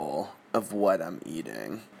mindful of what I'm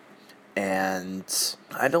eating. And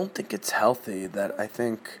I don't think it's healthy that I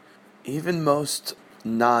think even most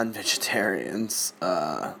non-vegetarians,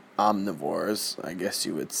 omnivores, I guess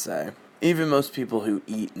you would say, even most people who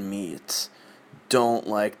eat meat don't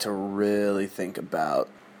like to really think about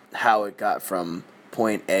how it got from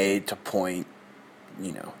point A to point,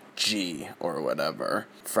 G or whatever,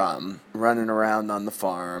 from running around on the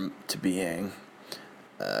farm to being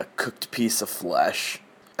a cooked piece of flesh.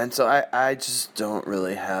 And so I just don't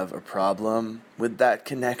really have a problem with that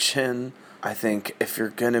connection. I think if you're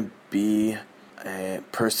going to be a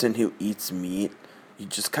person who eats meat, you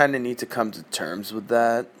just kind of need to come to terms with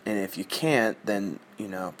that. And if you can't, then,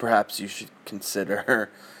 perhaps you should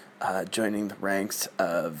consider joining the ranks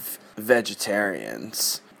of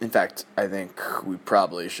vegetarians. In fact, I think we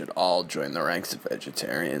probably should all join the ranks of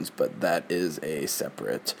vegetarians, but that is a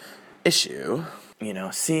separate issue.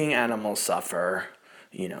 Seeing animals suffer,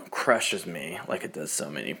 crushes me like it does so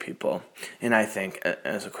many people. And I think,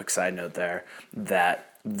 as a quick side note there,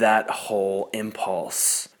 that whole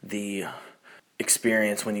impulse, the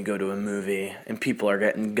experience when you go to a movie and people are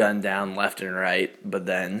getting gunned down left and right, but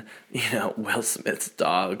then, Will Smith's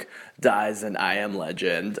dog dies in I Am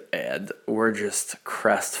Legend, and we're just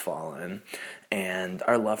crestfallen. And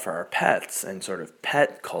our love for our pets and sort of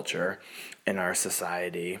pet culture in our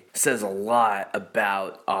society says a lot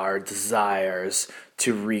about our desires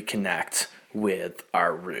to reconnect with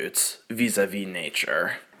our roots vis-a-vis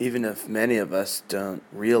nature. Even if many of us don't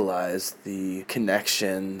realize the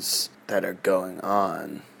connections that are going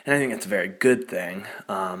on. And I think it's a very good thing.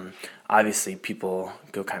 Obviously, people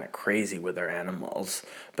go kind of crazy with their animals,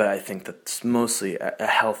 but I think that's mostly a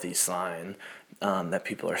healthy sign that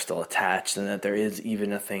people are still attached, and that there is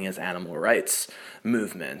even a thing as animal rights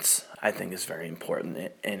movements, I think is very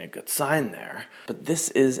important and a good sign there. But this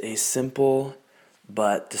is a simple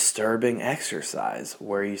but disturbing exercise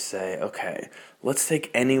where you say, okay, let's take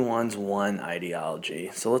anyone's one ideology.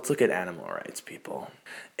 So let's look at animal rights people.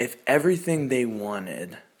 If everything they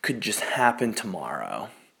wanted could just happen tomorrow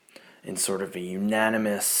in sort of a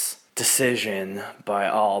unanimous decision by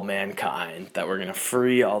all mankind that we're going to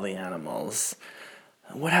free all the animals,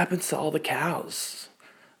 what happens to all the cows?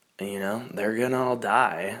 They're going to all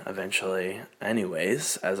die eventually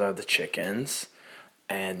anyways, as are the chickens.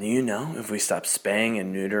 And if we stop spaying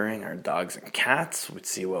and neutering our dogs and cats, we'd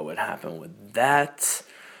see what would happen with that.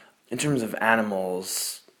 In terms of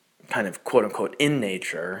animals, kind of quote-unquote in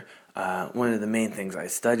nature, one of the main things I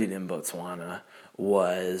studied in Botswana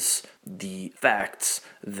was the facts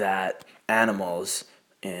that animals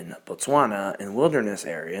in Botswana, in wilderness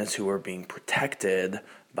areas, who were being protected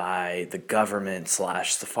by the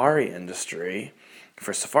government/safari industry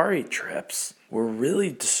for safari trips, were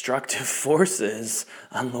really destructive forces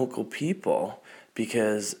on local people,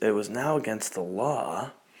 because it was now against the law,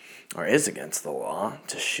 or is against the law,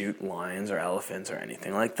 to shoot lions or elephants or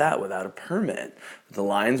anything like that without a permit. The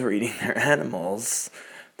lions were eating their animals,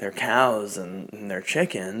 their cows and their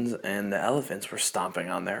chickens, and the elephants were stomping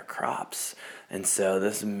on their crops. And so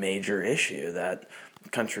this major issue that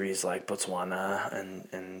countries like Botswana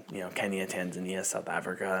and Kenya, Tanzania, South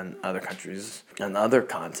Africa, and other countries on other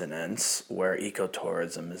continents where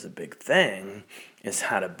ecotourism is a big thing, is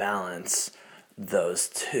how to balance those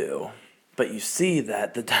two. But you see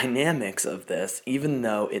that the dynamics of this, even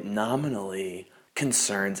though it nominally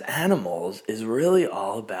concerns animals, is really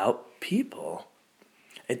all about people.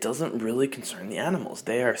 It doesn't really concern the animals.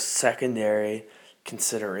 They are secondary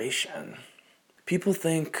consideration. People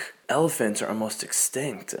think elephants are almost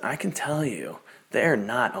extinct. I can tell you, they are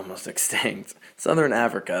not almost extinct. Southern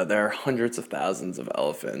Africa, there are hundreds of thousands of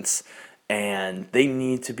elephants, and they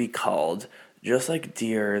need to be culled, just like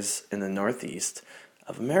deers in the northeast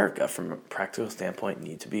of America, from a practical standpoint,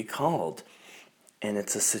 need to be culled. And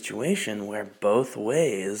it's a situation where both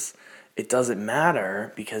ways, it doesn't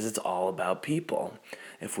matter, because it's all about people.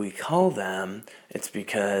 If we cull them, it's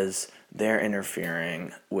because they're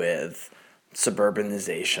interfering with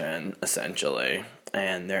suburbanization, essentially,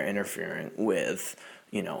 and they're interfering with,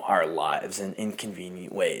 our lives in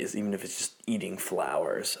inconvenient ways, even if it's just eating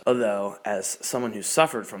flowers. Although, as someone who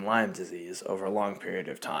suffered from Lyme disease over a long period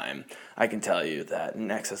of time, I can tell you that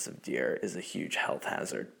an excess of deer is a huge health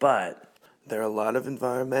hazard. But there are a lot of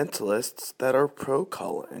environmentalists that are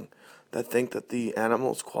pro-culling, that think that the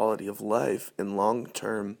animal's quality of life and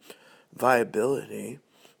long-term viability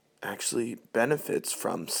actually benefits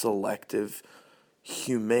from selective,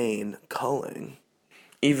 humane culling.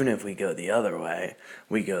 even if we go the other way,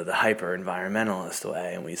 we go the hyper-environmentalist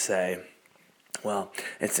way, and we say, well,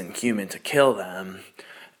 it's inhuman to kill them,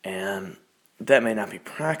 and that may not be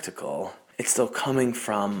practical. It's still coming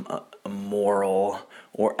from a moral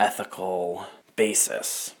or ethical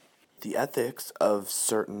basis. The ethics of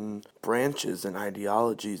certain branches and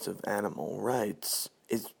ideologies of animal rights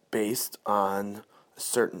is based on a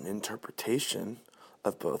certain interpretation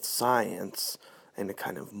of both science and a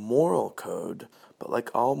kind of moral code, but like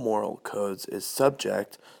all moral codes, is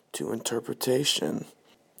subject to interpretation.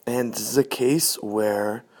 And this is a case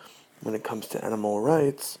where, when it comes to animal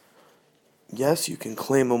rights, yes, you can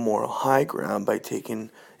claim a moral high ground by taking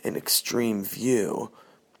an extreme view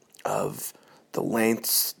of the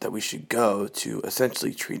lengths that we should go to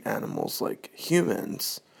essentially treat animals like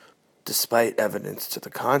humans, despite evidence to the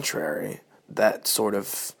contrary. That sort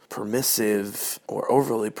of permissive or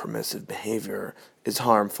overly permissive behavior is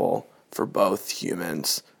harmful for both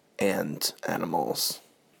humans and animals.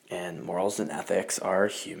 And morals and ethics are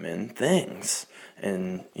human things.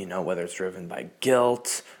 And, whether it's driven by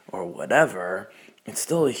guilt or whatever, it's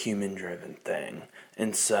still a human-driven thing.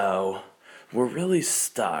 And so we're really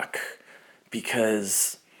stuck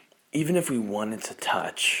because even if we wanted to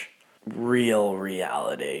touch real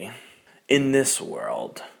reality in this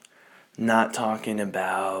world, not talking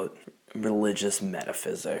about religious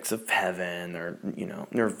metaphysics of heaven or,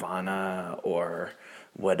 nirvana or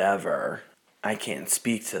whatever. I can't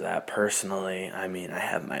speak to that personally. I mean, I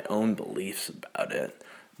have my own beliefs about it.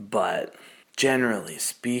 But generally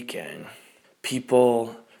speaking,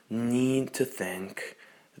 people need to think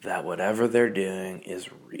that whatever they're doing is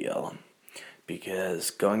real.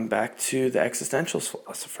 Because going back to the existentialist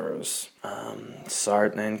philosophers,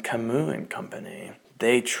 Sartre and Camus and company,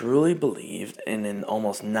 they truly believed in an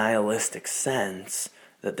almost nihilistic sense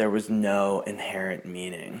that there was no inherent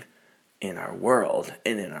meaning in our world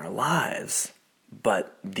and in our lives.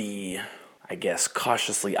 But the,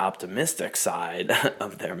 cautiously optimistic side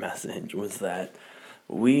of their message was that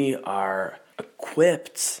we are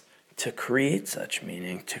equipped to create such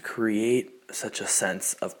meaning, to create such a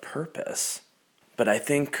sense of purpose. But I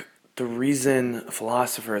think the reason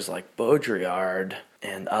philosophers like Baudrillard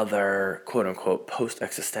and other quote-unquote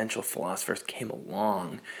post-existential philosophers came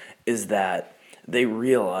along is that they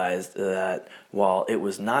realized that while it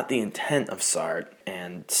was not the intent of Sartre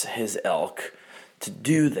and his ilk to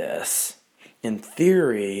do this, in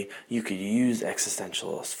theory, you could use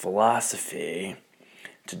existentialist philosophy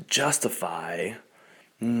to justify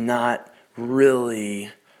not really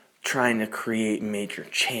trying to create major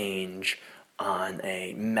change on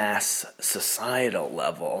a mass societal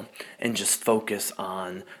level and just focus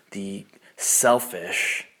on the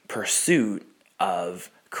selfish pursuit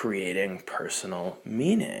of creating personal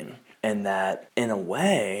meaning. And that, in a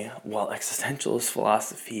way, while existentialist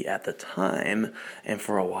philosophy at the time and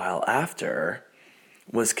for a while after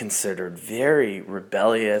was considered very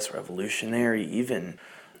rebellious, revolutionary, even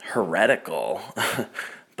heretical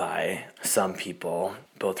by some people,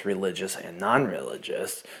 both religious and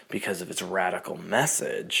non-religious, because of its radical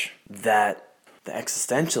message, that the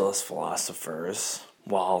existentialist philosophers,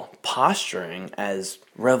 while posturing as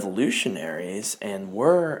revolutionaries, and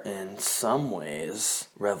were in some ways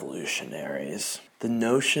revolutionaries, the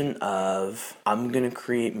notion of, I'm going to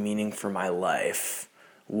create meaning for my life,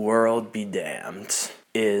 world be damned,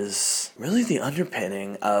 is really the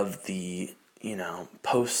underpinning of the,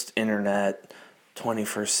 post-internet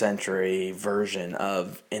 21st century version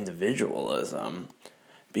of individualism,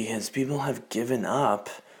 because people have given up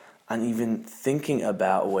on even thinking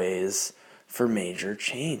about ways for major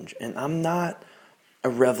change. And I'm not a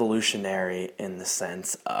revolutionary in the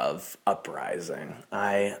sense of uprising.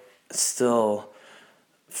 I still,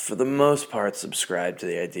 for the most part, subscribe to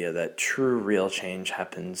the idea that true real change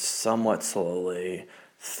happens somewhat slowly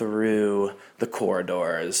through the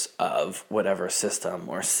corridors of whatever system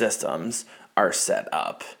or systems are set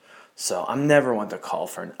up. So I'm never one to call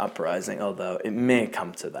for an uprising, although it may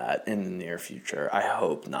come to that in the near future. I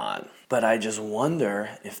hope not. But I just wonder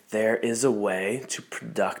if there is a way to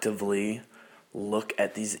productively look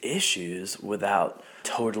at these issues without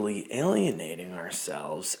totally alienating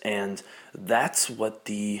ourselves. And that's what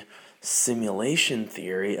the simulation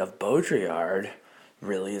theory of Baudrillard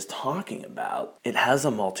really is talking about. It has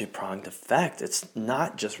a multi-pronged effect. It's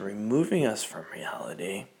not just removing us from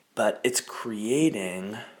reality, but it's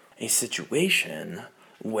creating a situation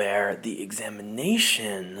where the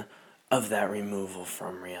examination of that removal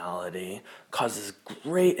from reality causes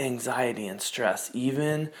great anxiety and stress,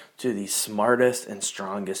 even to the smartest and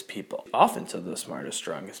strongest people, often to the smartest,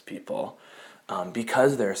 strongest people,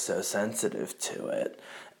 because they're so sensitive to it.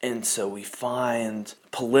 And so we find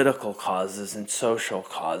political causes and social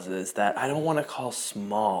causes that I don't want to call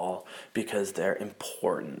small because they're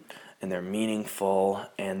important and they're meaningful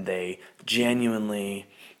and they genuinely,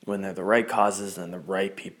 when they're the right causes and the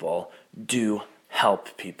right people, do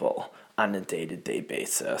help people on a day-to-day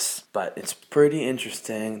basis. But it's pretty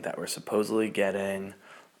interesting that we're supposedly getting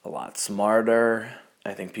a lot smarter.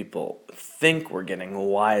 I think people think we're getting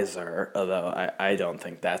wiser, although I don't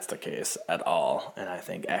think that's the case at all. And I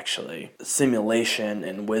think actually simulation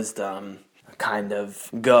and wisdom kind of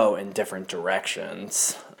go in different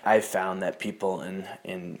directions. I've found that people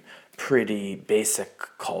in pretty basic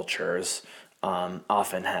cultures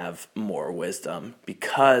often have more wisdom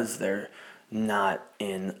because they're not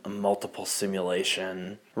in a multiple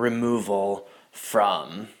simulation removal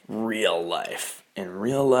from real life. In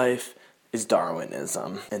real life is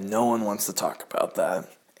Darwinism, and no one wants to talk about that.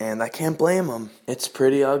 And I can't blame them. It's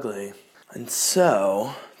pretty ugly. And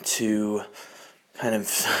so, to kind of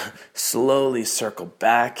slowly circle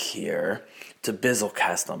back here to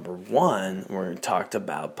Bizzlecast number 1, where we talked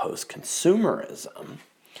about post-consumerism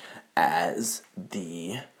as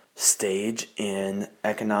the stage in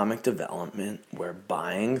economic development where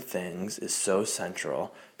buying things is so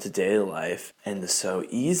central to daily life and is so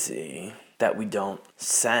easy that we don't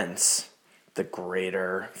sense the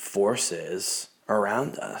greater forces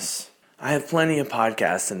around us. I have plenty of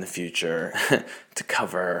podcasts in the future to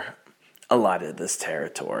cover a lot of this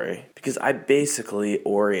territory because I basically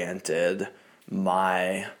oriented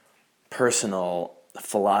my personal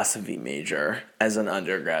philosophy major as an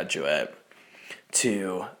undergraduate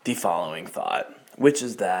to the following thought, which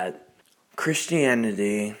is that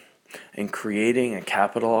Christianity and creating a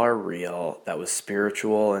capital R real that was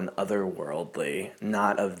spiritual and otherworldly,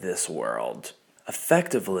 not of this world,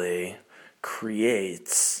 effectively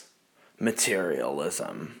creates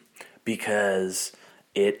materialism because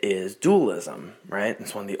it is dualism, right?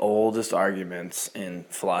 It's one of the oldest arguments in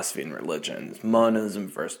philosophy and religion. It's monism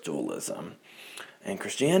versus dualism. And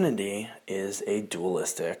Christianity is a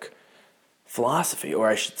dualistic philosophy, or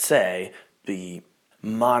I should say, the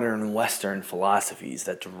modern Western philosophies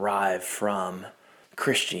that derive from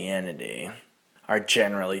Christianity are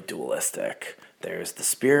generally dualistic. There's the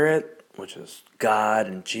spirit, which is God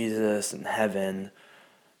and Jesus and heaven,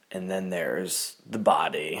 and then there's the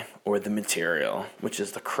body, or the material, which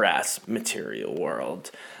is the crass material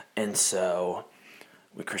world. And so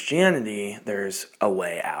with Christianity, there's a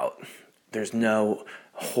way out. There's no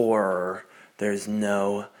horror, there's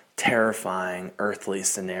no terrifying earthly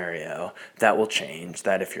scenario that will change,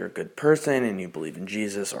 that if you're a good person and you believe in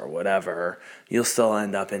Jesus or whatever, you'll still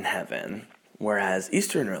end up in heaven. Whereas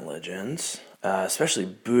Eastern religions, especially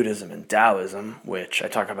Buddhism and Taoism, which I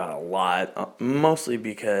talk about a lot, mostly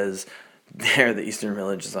because they're the Eastern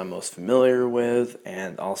religions I'm most familiar with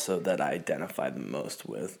and also that I identify the most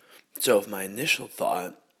with. So if my initial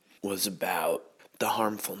thought was about the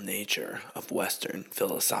harmful nature of Western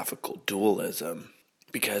philosophical dualism,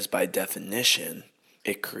 because by definition,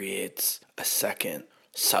 it creates a second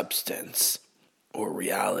substance or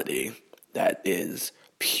reality that is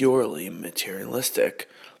purely materialistic,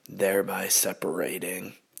 thereby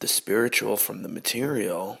separating the spiritual from the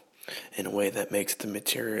material in a way that makes the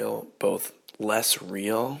material both less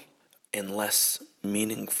real and less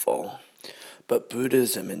meaningful. But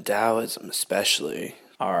Buddhism and Taoism especially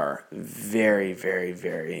are very, very,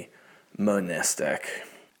 very monistic.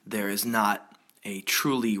 There is not a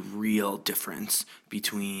truly real difference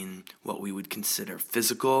between what we would consider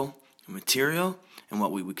physical and material and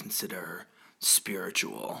what we would consider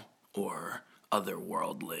spiritual or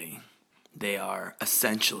otherworldly. They are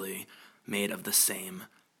essentially made of the same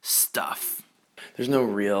stuff. There's no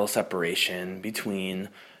real separation between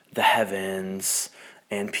the heavens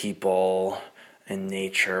and people and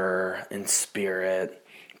nature and spirit.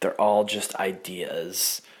 They're all just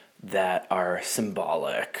ideas that are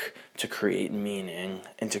symbolic to create meaning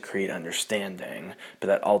and to create understanding, but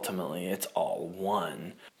that ultimately it's all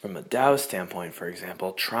one. From a Tao standpoint, for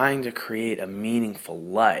example, trying to create a meaningful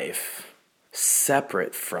life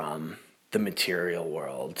separate from the material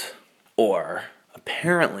world, or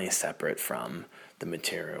apparently separate from the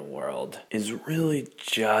material world, is really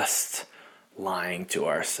just lying to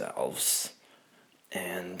ourselves.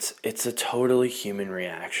 And it's a totally human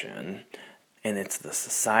reaction. And it's the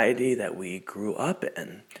society that we grew up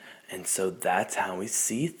in. And so that's how we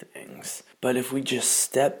see things. But if we just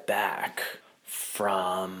step back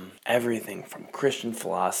from everything from Christian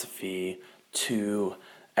philosophy to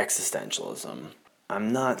existentialism,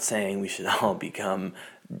 I'm not saying we should all become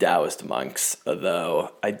Taoist monks,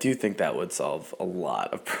 although I do think that would solve a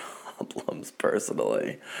lot of problems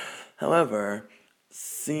personally. However,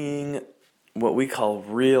 seeing what we call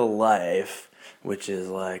real life, which is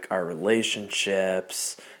like our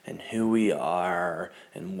relationships and who we are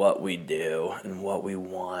and what we do and what we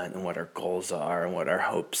want and what our goals are and what our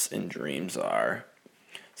hopes and dreams are,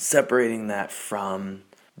 separating that from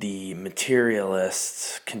the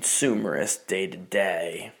materialist, consumerist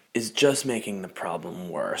day-to-day is just making the problem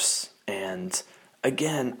worse. And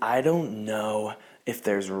again, I don't know if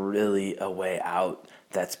there's really a way out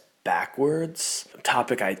that's backwards. A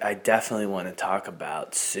topic I definitely want to talk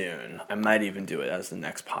about soon, I might even do it as the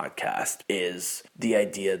next podcast, is the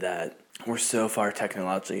idea that we're so far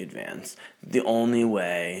technologically advanced. The only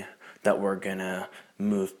way that we're gonna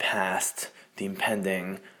move past the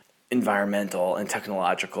impending environmental and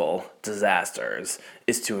technological disasters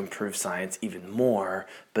is to improve science even more,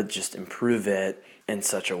 but just improve it in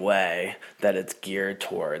such a way that it's geared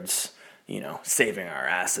towards, saving our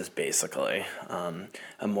asses, basically.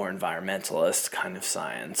 A more environmentalist kind of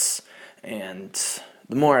science. And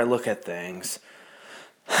the more I look at things,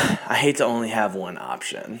 I hate to only have one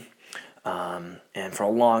option. And for a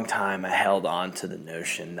long time, I held on to the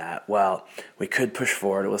notion that, we could push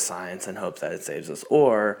forward with science and hope that it saves us,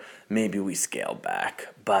 or maybe we scale back.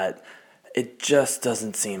 But it just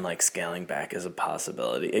doesn't seem like scaling back is a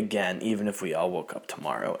possibility. Again, even if we all woke up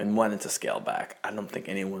tomorrow and wanted to scale back, I don't think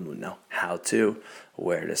anyone would know how to,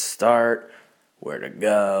 where to start, where to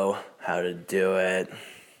go, how to do it.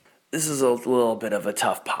 This is a little bit of a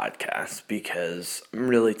tough podcast because I'm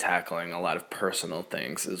really tackling a lot of personal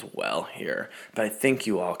things as well here, but I think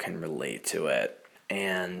you all can relate to it.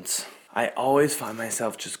 And I always find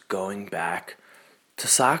myself just going back to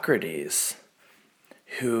Socrates,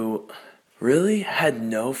 who really had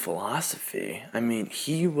no philosophy. I mean,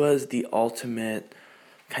 he was the ultimate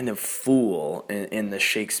kind of fool in the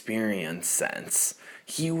Shakespearean sense.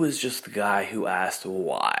 He was just the guy who asked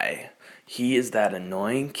why. He is that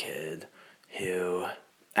annoying kid who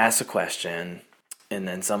asks a question and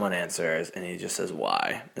then someone answers and he just says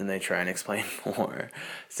why, and they try and explain more,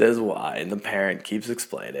 says why, and the parent keeps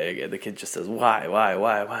explaining and the kid just says why.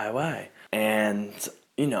 And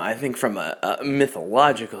I think from a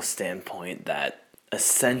mythological standpoint, that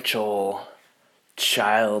essential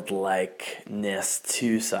childlikeness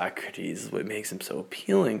to Socrates is what makes him so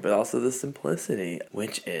appealing, but also the simplicity,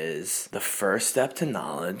 which is the first step to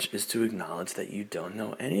knowledge is to acknowledge that you don't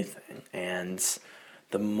know anything. And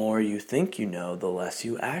the more you think you know, the less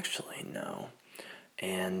you actually know.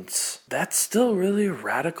 And that's still really a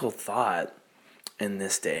radical thought in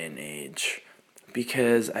this day and age,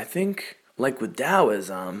 because I think, like with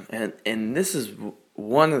Taoism, and this is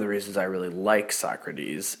one of the reasons I really like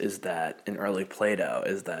Socrates, is that in early Plato,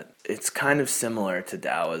 is that it's kind of similar to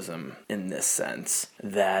Taoism in this sense,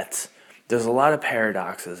 that there's a lot of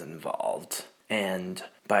paradoxes involved. And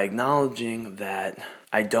by acknowledging that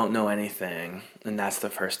I don't know anything, and that's the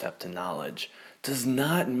first step to knowledge, does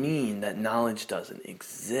not mean that knowledge doesn't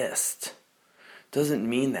exist. Doesn't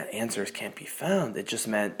mean that answers can't be found. It just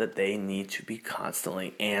meant that they need to be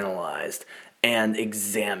constantly analyzed and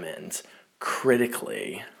examined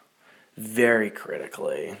critically, very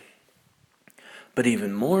critically. But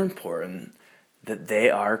even more important, that they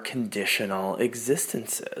are conditional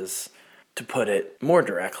existences. To put it more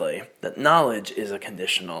directly, that knowledge is a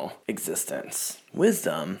conditional existence.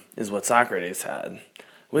 Wisdom is what Socrates had.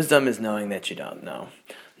 Wisdom is knowing that you don't know.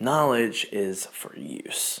 Knowledge is for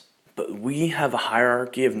use. But we have a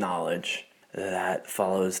hierarchy of knowledge that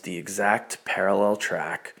follows the exact parallel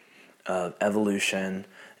track of evolution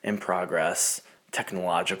and progress,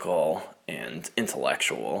 technological and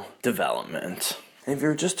intellectual development. And if you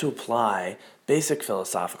were just to apply basic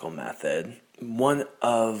philosophical method, one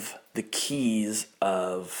of the keys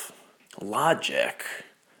of logic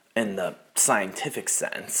in the scientific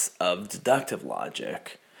sense of deductive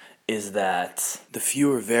logic is that the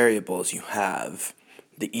fewer variables you have,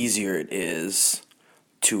 the easier it is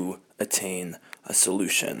to attain a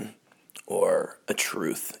solution or a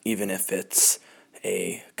truth, even if it's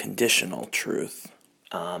a conditional truth.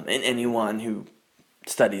 And anyone who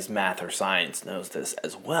studies math or science knows this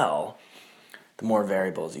as well. The more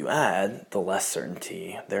variables you add, the less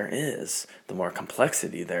certainty there is. The more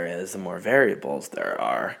complexity there is, the more variables there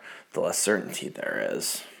are, the less certainty there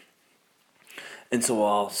is. And so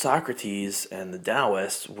while Socrates and the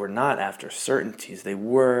Taoists were not after certainties, they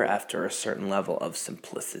were after a certain level of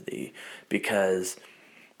simplicity, because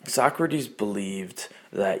Socrates believed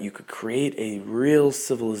that you could create a real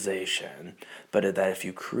civilization, but that if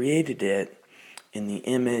you created it in the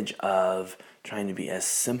image of trying to be as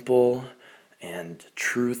simple and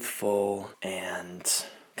truthful and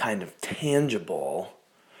kind of tangible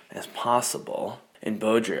as possible, in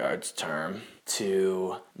Baudrillard's term,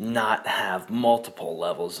 to not have multiple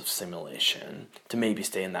levels of simulation, to maybe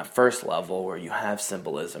stay in that first level where you have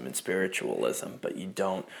symbolism and spiritualism, but you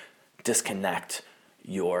don't disconnect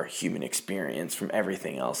your human experience from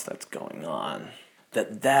everything else that's going on.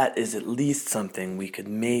 That is at least something we could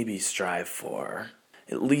maybe strive for,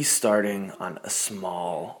 at least starting on a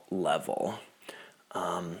small level.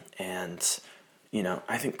 I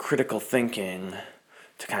think critical thinking,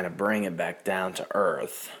 to kind of bring it back down to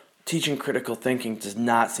earth, teaching critical thinking does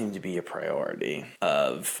not seem to be a priority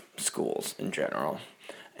of schools in general.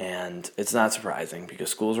 And it's not surprising,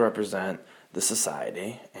 because schools represent the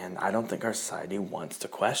society, and I don't think our society wants to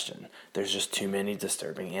question. There's just too many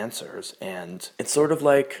disturbing answers. And it's sort of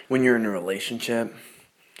like when you're in a relationship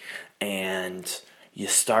and you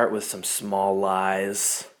start with some small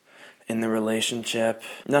lies in the relationship,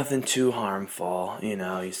 nothing too harmful.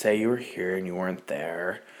 You say you were here and you weren't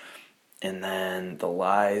there, and then the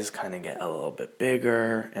lies kind of get a little bit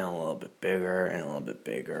bigger and a little bit bigger and a little bit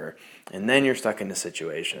bigger, and then you're stuck in a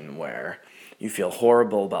situation where you feel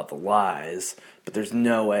horrible about the lies, but there's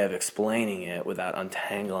no way of explaining it without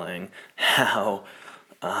untangling how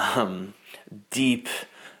deep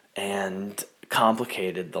and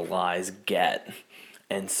complicated the lies get.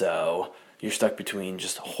 And so you're stuck between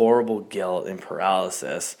just horrible guilt and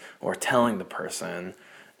paralysis, or telling the person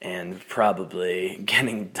and probably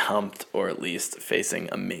getting dumped, or at least facing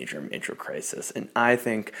a major crisis. And I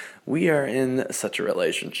think we are in such a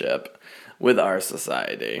relationship with our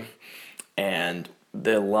society. And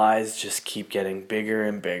the lies just keep getting bigger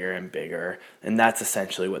and bigger and bigger. And that's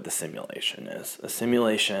essentially what the simulation is. A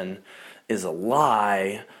simulation is a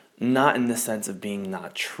lie, not in the sense of being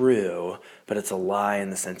not true, but it's a lie in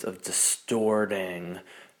the sense of distorting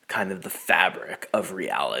kind of the fabric of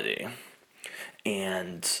reality.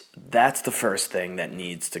 And that's the first thing that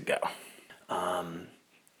needs to go.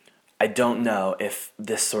 I don't know if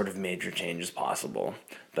this sort of major change is possible,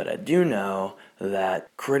 but I do know that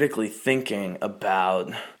critically thinking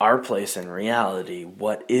about our place in reality,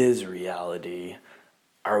 what is reality,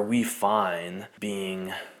 are we fine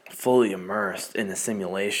being fully immersed in a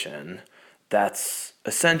simulation that's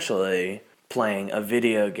essentially playing a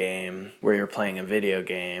video game where you're playing a video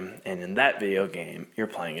game, and in that video game, you're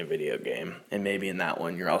playing a video game, and maybe in that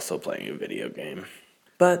one, you're also playing a video game.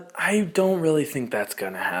 But I don't really think that's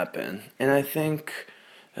going to happen. And I think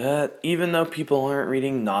that even though people aren't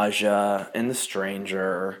reading Nausea and The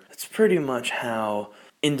Stranger, it's pretty much how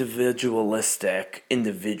individualistic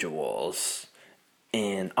individuals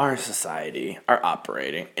in our society are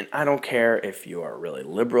operating. And I don't care if you are really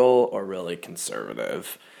liberal or really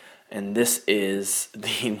conservative. And this is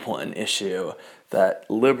the one issue that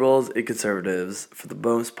liberals and conservatives, for the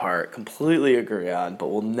most part, completely agree on, but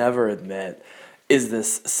will never admit, is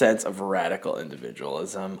this sense of radical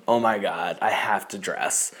individualism. Oh my God, I have to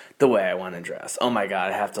dress the way I want to dress. Oh my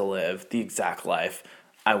God, I have to live the exact life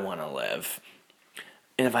I want to live.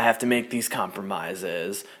 And if I have to make these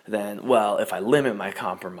compromises, then, well, if I limit my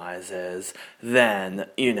compromises, then,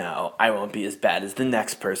 I won't be as bad as the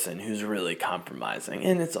next person who's really compromising.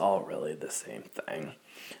 And it's all really the same thing.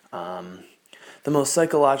 The most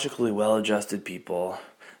psychologically well-adjusted people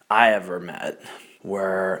I ever met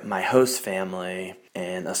were my host family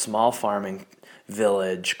in a small farming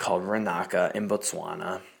village called Ranaka in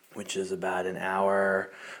Botswana, which is about an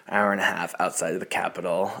hour and a half outside of the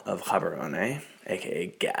capital of Gaborone,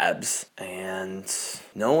 aka Gabs. And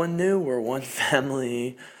no one knew where one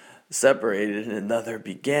family separated and another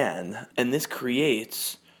began. And this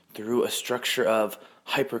creates, through a structure of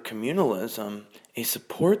hypercommunalism, a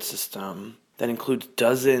support system that includes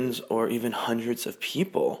dozens or even hundreds of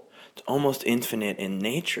people. It's almost infinite in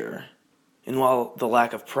nature. And while the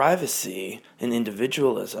lack of privacy and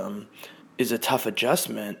individualism is a tough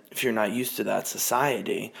adjustment if you're not used to that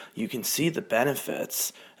society, you can see the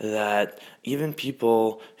benefits that even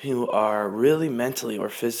people who are really mentally or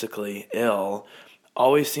physically ill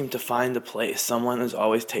always seem to find a place. Someone is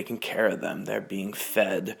always taking care of them. They're being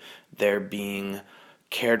fed. They're being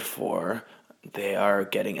cared for. They are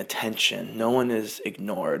getting attention. No one is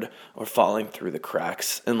ignored or falling through the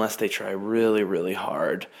cracks unless they try really, really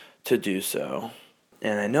hard to do so.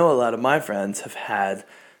 And I know a lot of my friends have had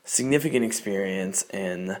significant experience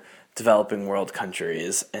in developing world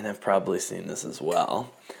countries and have probably seen this as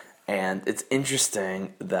well. And it's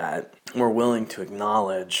interesting that we're willing to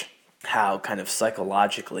acknowledge how kind of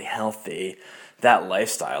psychologically healthy that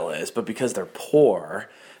lifestyle is, but because they're poor,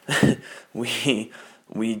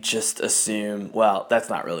 we just assume, well, that's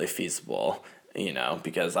not really feasible,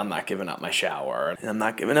 because I'm not giving up my shower, and I'm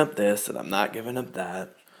not giving up this, and I'm not giving up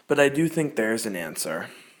that. But I do think there's an answer.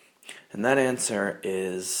 And that answer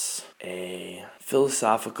is a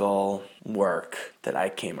philosophical work that I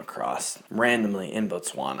came across randomly in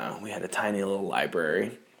Botswana. We had a tiny little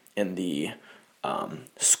library in the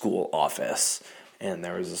school office, and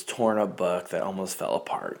there was this torn up book that almost fell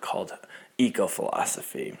apart called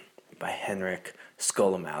Eco-Philosophy by Henryk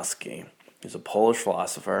Skolimowski. He's a Polish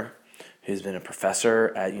philosopher who's been a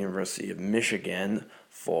professor at University of Michigan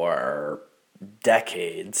for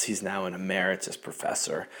decades. He's now an emeritus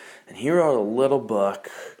professor, and he wrote a little book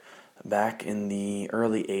back in the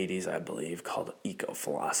early 80s, I believe, called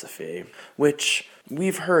Eco-Philosophy, which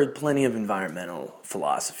we've heard plenty of environmental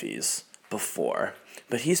philosophies before,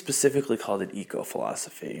 but he specifically called it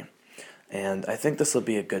Eco-Philosophy. And I think this will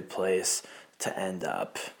be a good place to end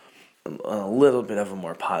up on a little bit of a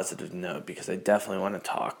more positive note, because I definitely want to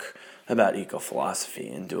talk about eco-philosophy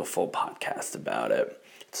and do a full podcast about it.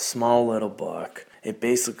 It's a small little book. It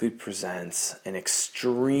basically presents an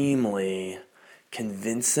extremely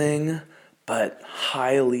convincing but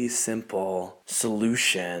highly simple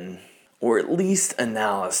solution, or at least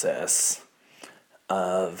analysis,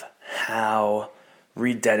 of how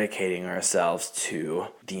rededicating ourselves to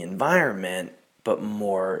the environment, but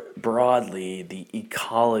more broadly the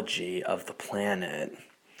ecology of the planet,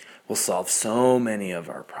 will solve so many of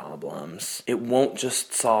our problems. It won't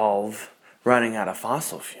just solve running out of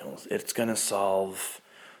fossil fuels. It's going to solve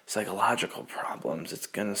psychological problems. It's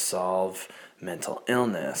going to solve mental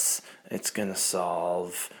illness. It's going to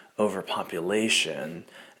solve overpopulation.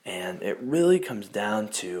 And it really comes down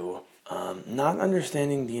to not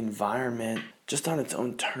understanding the environment just on its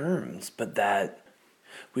own terms, but that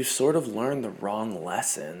we've sort of learned the wrong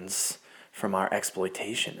lessons from our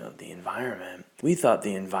exploitation of the environment. We thought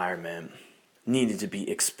the environment needed to be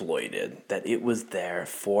exploited, that it was there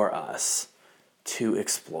for us to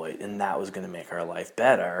exploit, and that was going to make our life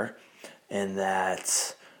better, and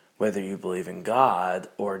that whether you believe in God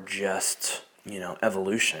or just,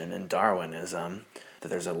 evolution and Darwinism, that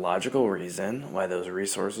there's a logical reason why those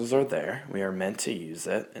resources are there. We are meant to use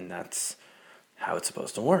it, and that's how it's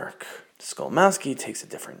supposed to work. Skolimowski takes a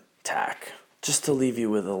different tack. Just to leave you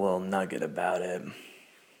with a little nugget about it,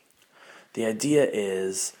 the idea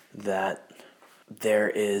is that there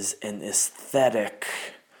is an aesthetic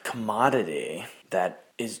commodity that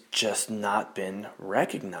is just not been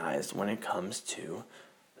recognized when it comes to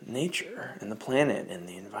nature and the planet and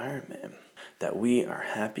the environment. That we are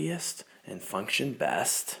happiest and function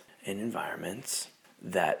best in environments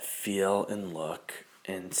that feel and look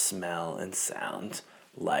and smell and sound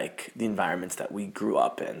like the environments that we grew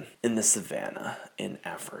up in the savannah in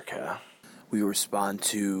Africa. We respond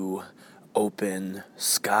to open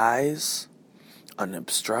skies,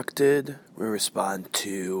 unobstructed. We respond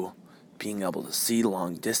to being able to see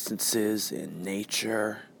long distances in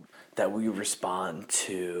nature. That we respond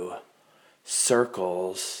to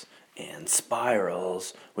circles and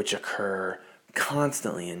spirals which occur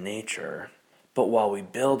constantly in nature. But while we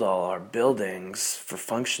build all our buildings for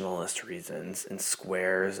functionalist reasons in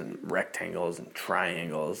squares and rectangles and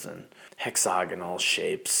triangles and hexagonal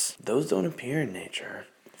shapes, those don't appear in nature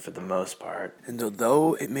for the most part. And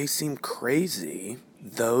although it may seem crazy,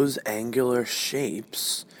 those angular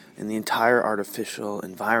shapes and the entire artificial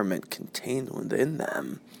environment contained within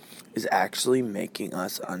them is actually making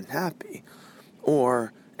us unhappy,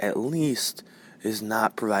 or at least is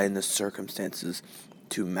not providing the circumstances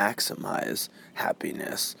to maximize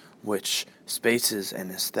happiness, which spaces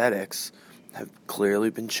and aesthetics have clearly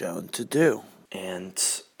been shown to do. And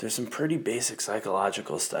there's some pretty basic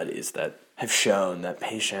psychological studies that have shown that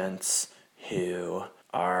patients who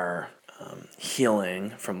are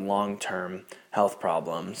healing from long-term health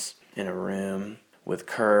problems in a room with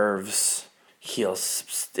curves heal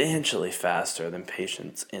substantially faster than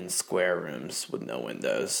patients in square rooms with no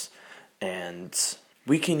windows. And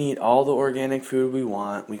we can eat all the organic food we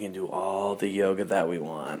want. We can do all the yoga that we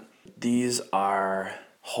want. These are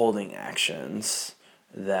holding actions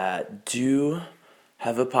that do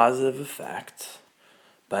have a positive effect,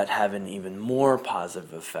 but have an even more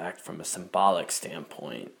positive effect from a symbolic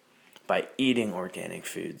standpoint. By eating organic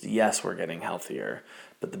foods, yes, we're getting healthier,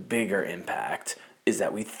 but the bigger impact is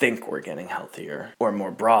that we think we're getting healthier, or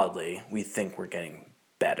more broadly, we think we're getting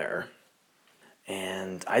better.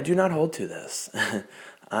 And I do not hold to this.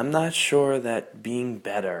 I'm not sure that being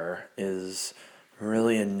better is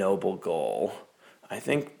really a noble goal. I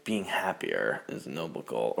think being happier is a noble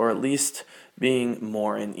goal, or at least being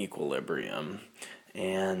more in equilibrium.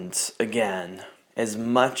 And again, as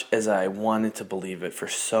much as I wanted to believe it for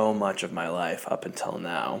so much of my life up until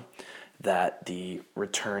now, that the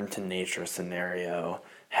return to nature scenario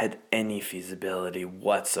had any feasibility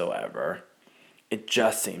whatsoever, it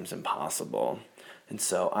just seems impossible. And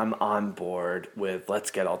so I'm on board with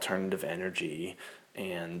let's get alternative energy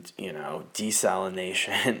and,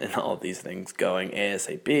 desalination and all these things going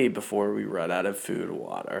ASAP before we run out of food,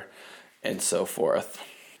 water, and so forth.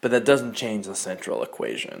 But that doesn't change the central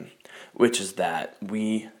equation, which is that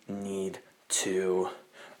we need to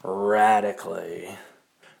radically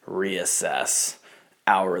reassess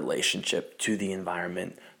our relationship to the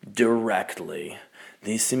environment directly.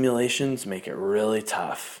 These simulations make it really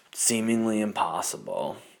tough, seemingly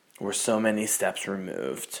impossible. We're so many steps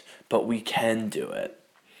removed, but we can do it.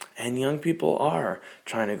 And young people are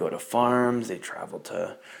trying to go to farms, they travel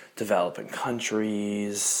to developing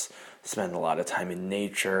countries, spend a lot of time in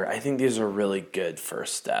nature. I think these are really good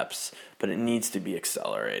first steps, but it needs to be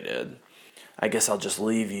accelerated. I guess I'll just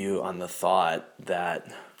leave you on the thought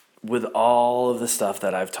that with all of the stuff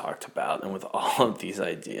that I've talked about and with all of these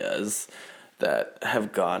ideas that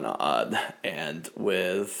have gone on and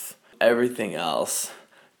with everything else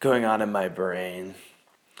going on in my brain,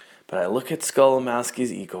 but I look at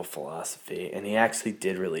Skolomowski's eco-philosophy, and he actually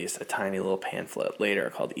did release a tiny little pamphlet later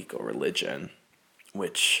called Eco-Religion,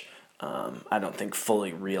 which I don't think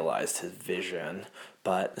fully realized his vision,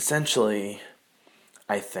 but essentially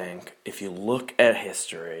I think if you look at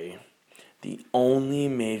history, the only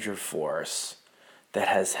major force that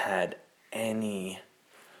has had any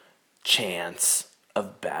chance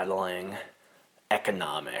of battling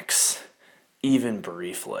economics, even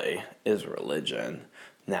briefly, is religion.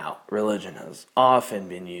 Now, religion has often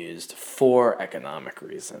been used for economic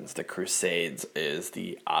reasons. The Crusades is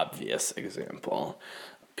the obvious example.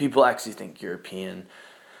 People actually think European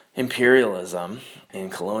imperialism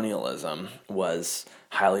and colonialism was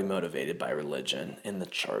highly motivated by religion in the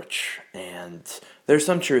church, and there's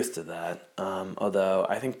some truth to that, although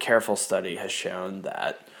I think careful study has shown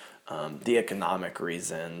that the economic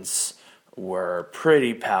reasons were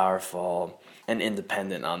pretty powerful and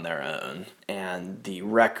independent on their own, and the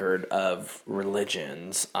record of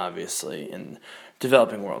religions, obviously, in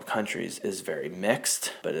developing world countries is very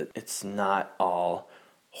mixed, but it's not all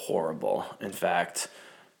horrible. In fact,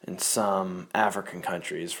 in some African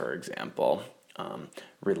countries, for example,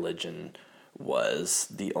 religion was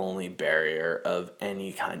the only barrier of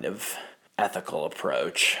any kind of ethical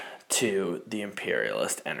approach to the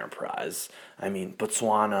imperialist enterprise. I mean,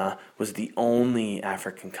 Botswana was the only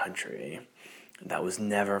African country that was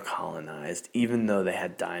never colonized, even though they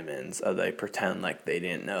had diamonds. They pretend like they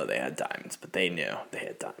didn't know they had diamonds, but they knew they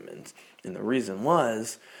had diamonds. And the reason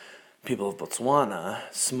was people of Botswana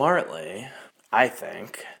smartly, I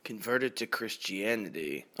think, converted to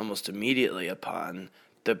Christianity almost immediately upon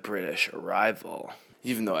the British arrival.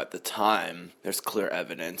 Even though at the time, there's clear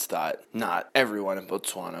evidence that not everyone in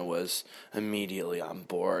Botswana was immediately on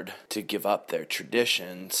board to give up their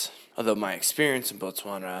traditions. Although my experience in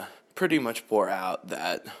Botswana pretty much bore out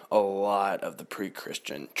that a lot of the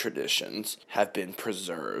pre-Christian traditions have been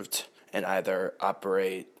preserved and either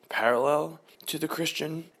operate parallel to the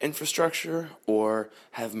Christian infrastructure or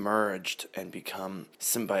have merged and become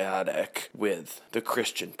symbiotic with the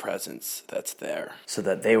Christian presence that's there. So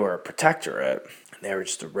that they were a protectorate. They were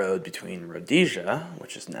just a road between Rhodesia,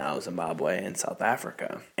 which is now Zimbabwe, and South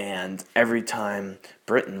Africa. And every time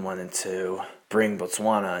Britain wanted to bring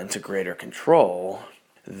Botswana into greater control,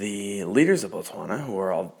 the leaders of Botswana, who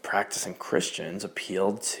were all practicing Christians,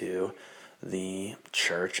 appealed to the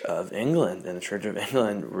Church of England, and the Church of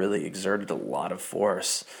England really exerted a lot of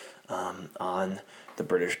force on the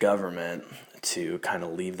British government to kind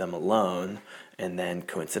of leave them alone. And then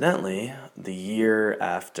coincidentally, the year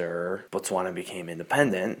after Botswana became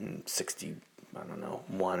independent in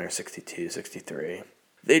 1 or 62, 63,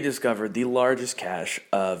 they discovered the largest cache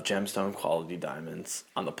of gemstone quality diamonds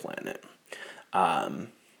on the planet.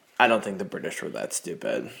 I don't think the British were that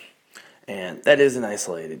stupid. And that is an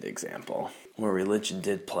isolated example where religion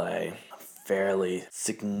did play a fairly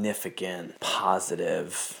significant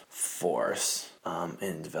positive force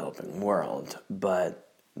in the developing world. But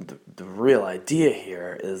the real idea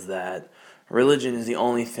here is that religion is the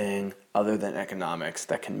only thing other than economics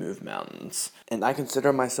that can move mountains. And I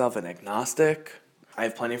consider myself an agnostic. I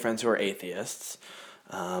have plenty of friends who are atheists.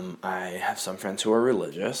 I have some friends who are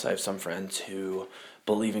religious. I have some friends who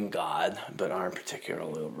believe in God but aren't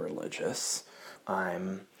particularly religious.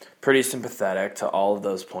 I'm pretty sympathetic to all of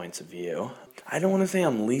those points of view. I don't want to say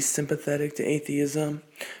I'm least sympathetic to atheism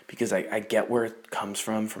because I get where it comes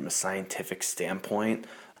from a scientific standpoint.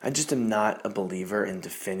 I just am not a believer in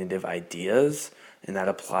definitive ideas, and that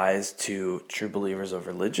applies to true believers of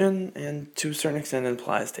religion, and to a certain extent it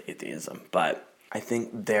applies to atheism. But I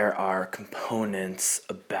think there are components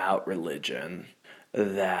about religion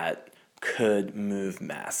that could move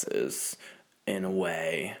masses in a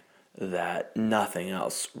way that nothing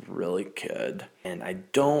else really could. And I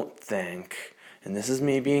don't think, and this is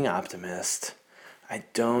me being optimist, I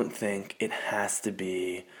don't think it has to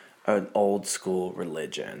be an old school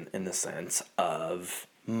religion in the sense of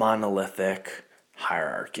monolithic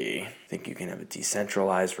hierarchy. I think you can have a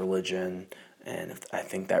decentralized religion, and I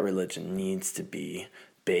think that religion needs to be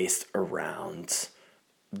based around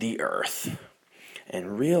the earth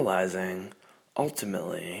and realizing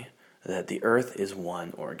ultimately that the earth is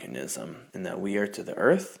one organism and that we are to the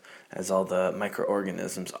earth as all the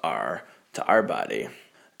microorganisms are to our body.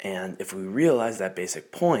 And if we realize that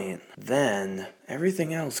basic point, then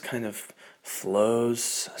everything else kind of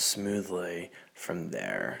flows smoothly from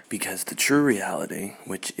there. Because the true reality,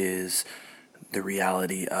 which is the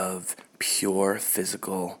reality of pure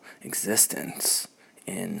physical existence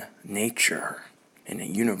in nature, in a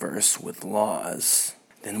universe with laws,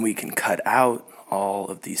 then we can cut out all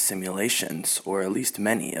of these simulations, or at least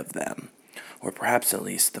many of them, or perhaps at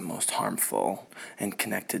least the most harmful, and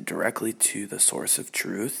connect it directly to the source of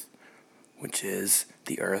truth, which is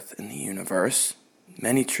the earth and the universe.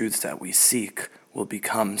 Many truths that we seek will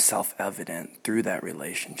become self-evident through that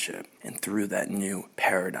relationship and through that new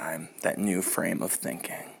paradigm, that new frame of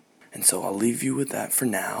thinking. And so I'll leave you with that for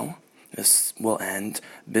now. This will end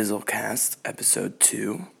Bizzlecast episode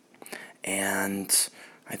 2. And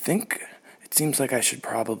I think it seems like I should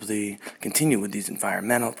probably continue with these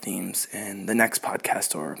environmental themes in the next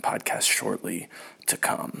podcast or podcast shortly to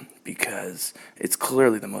come, because it's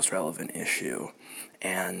clearly the most relevant issue.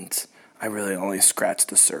 And I really only scratched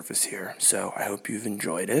the surface here. So I hope you've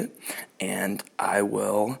enjoyed it, and I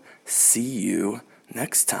will see you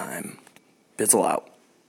next time. Bizzle out.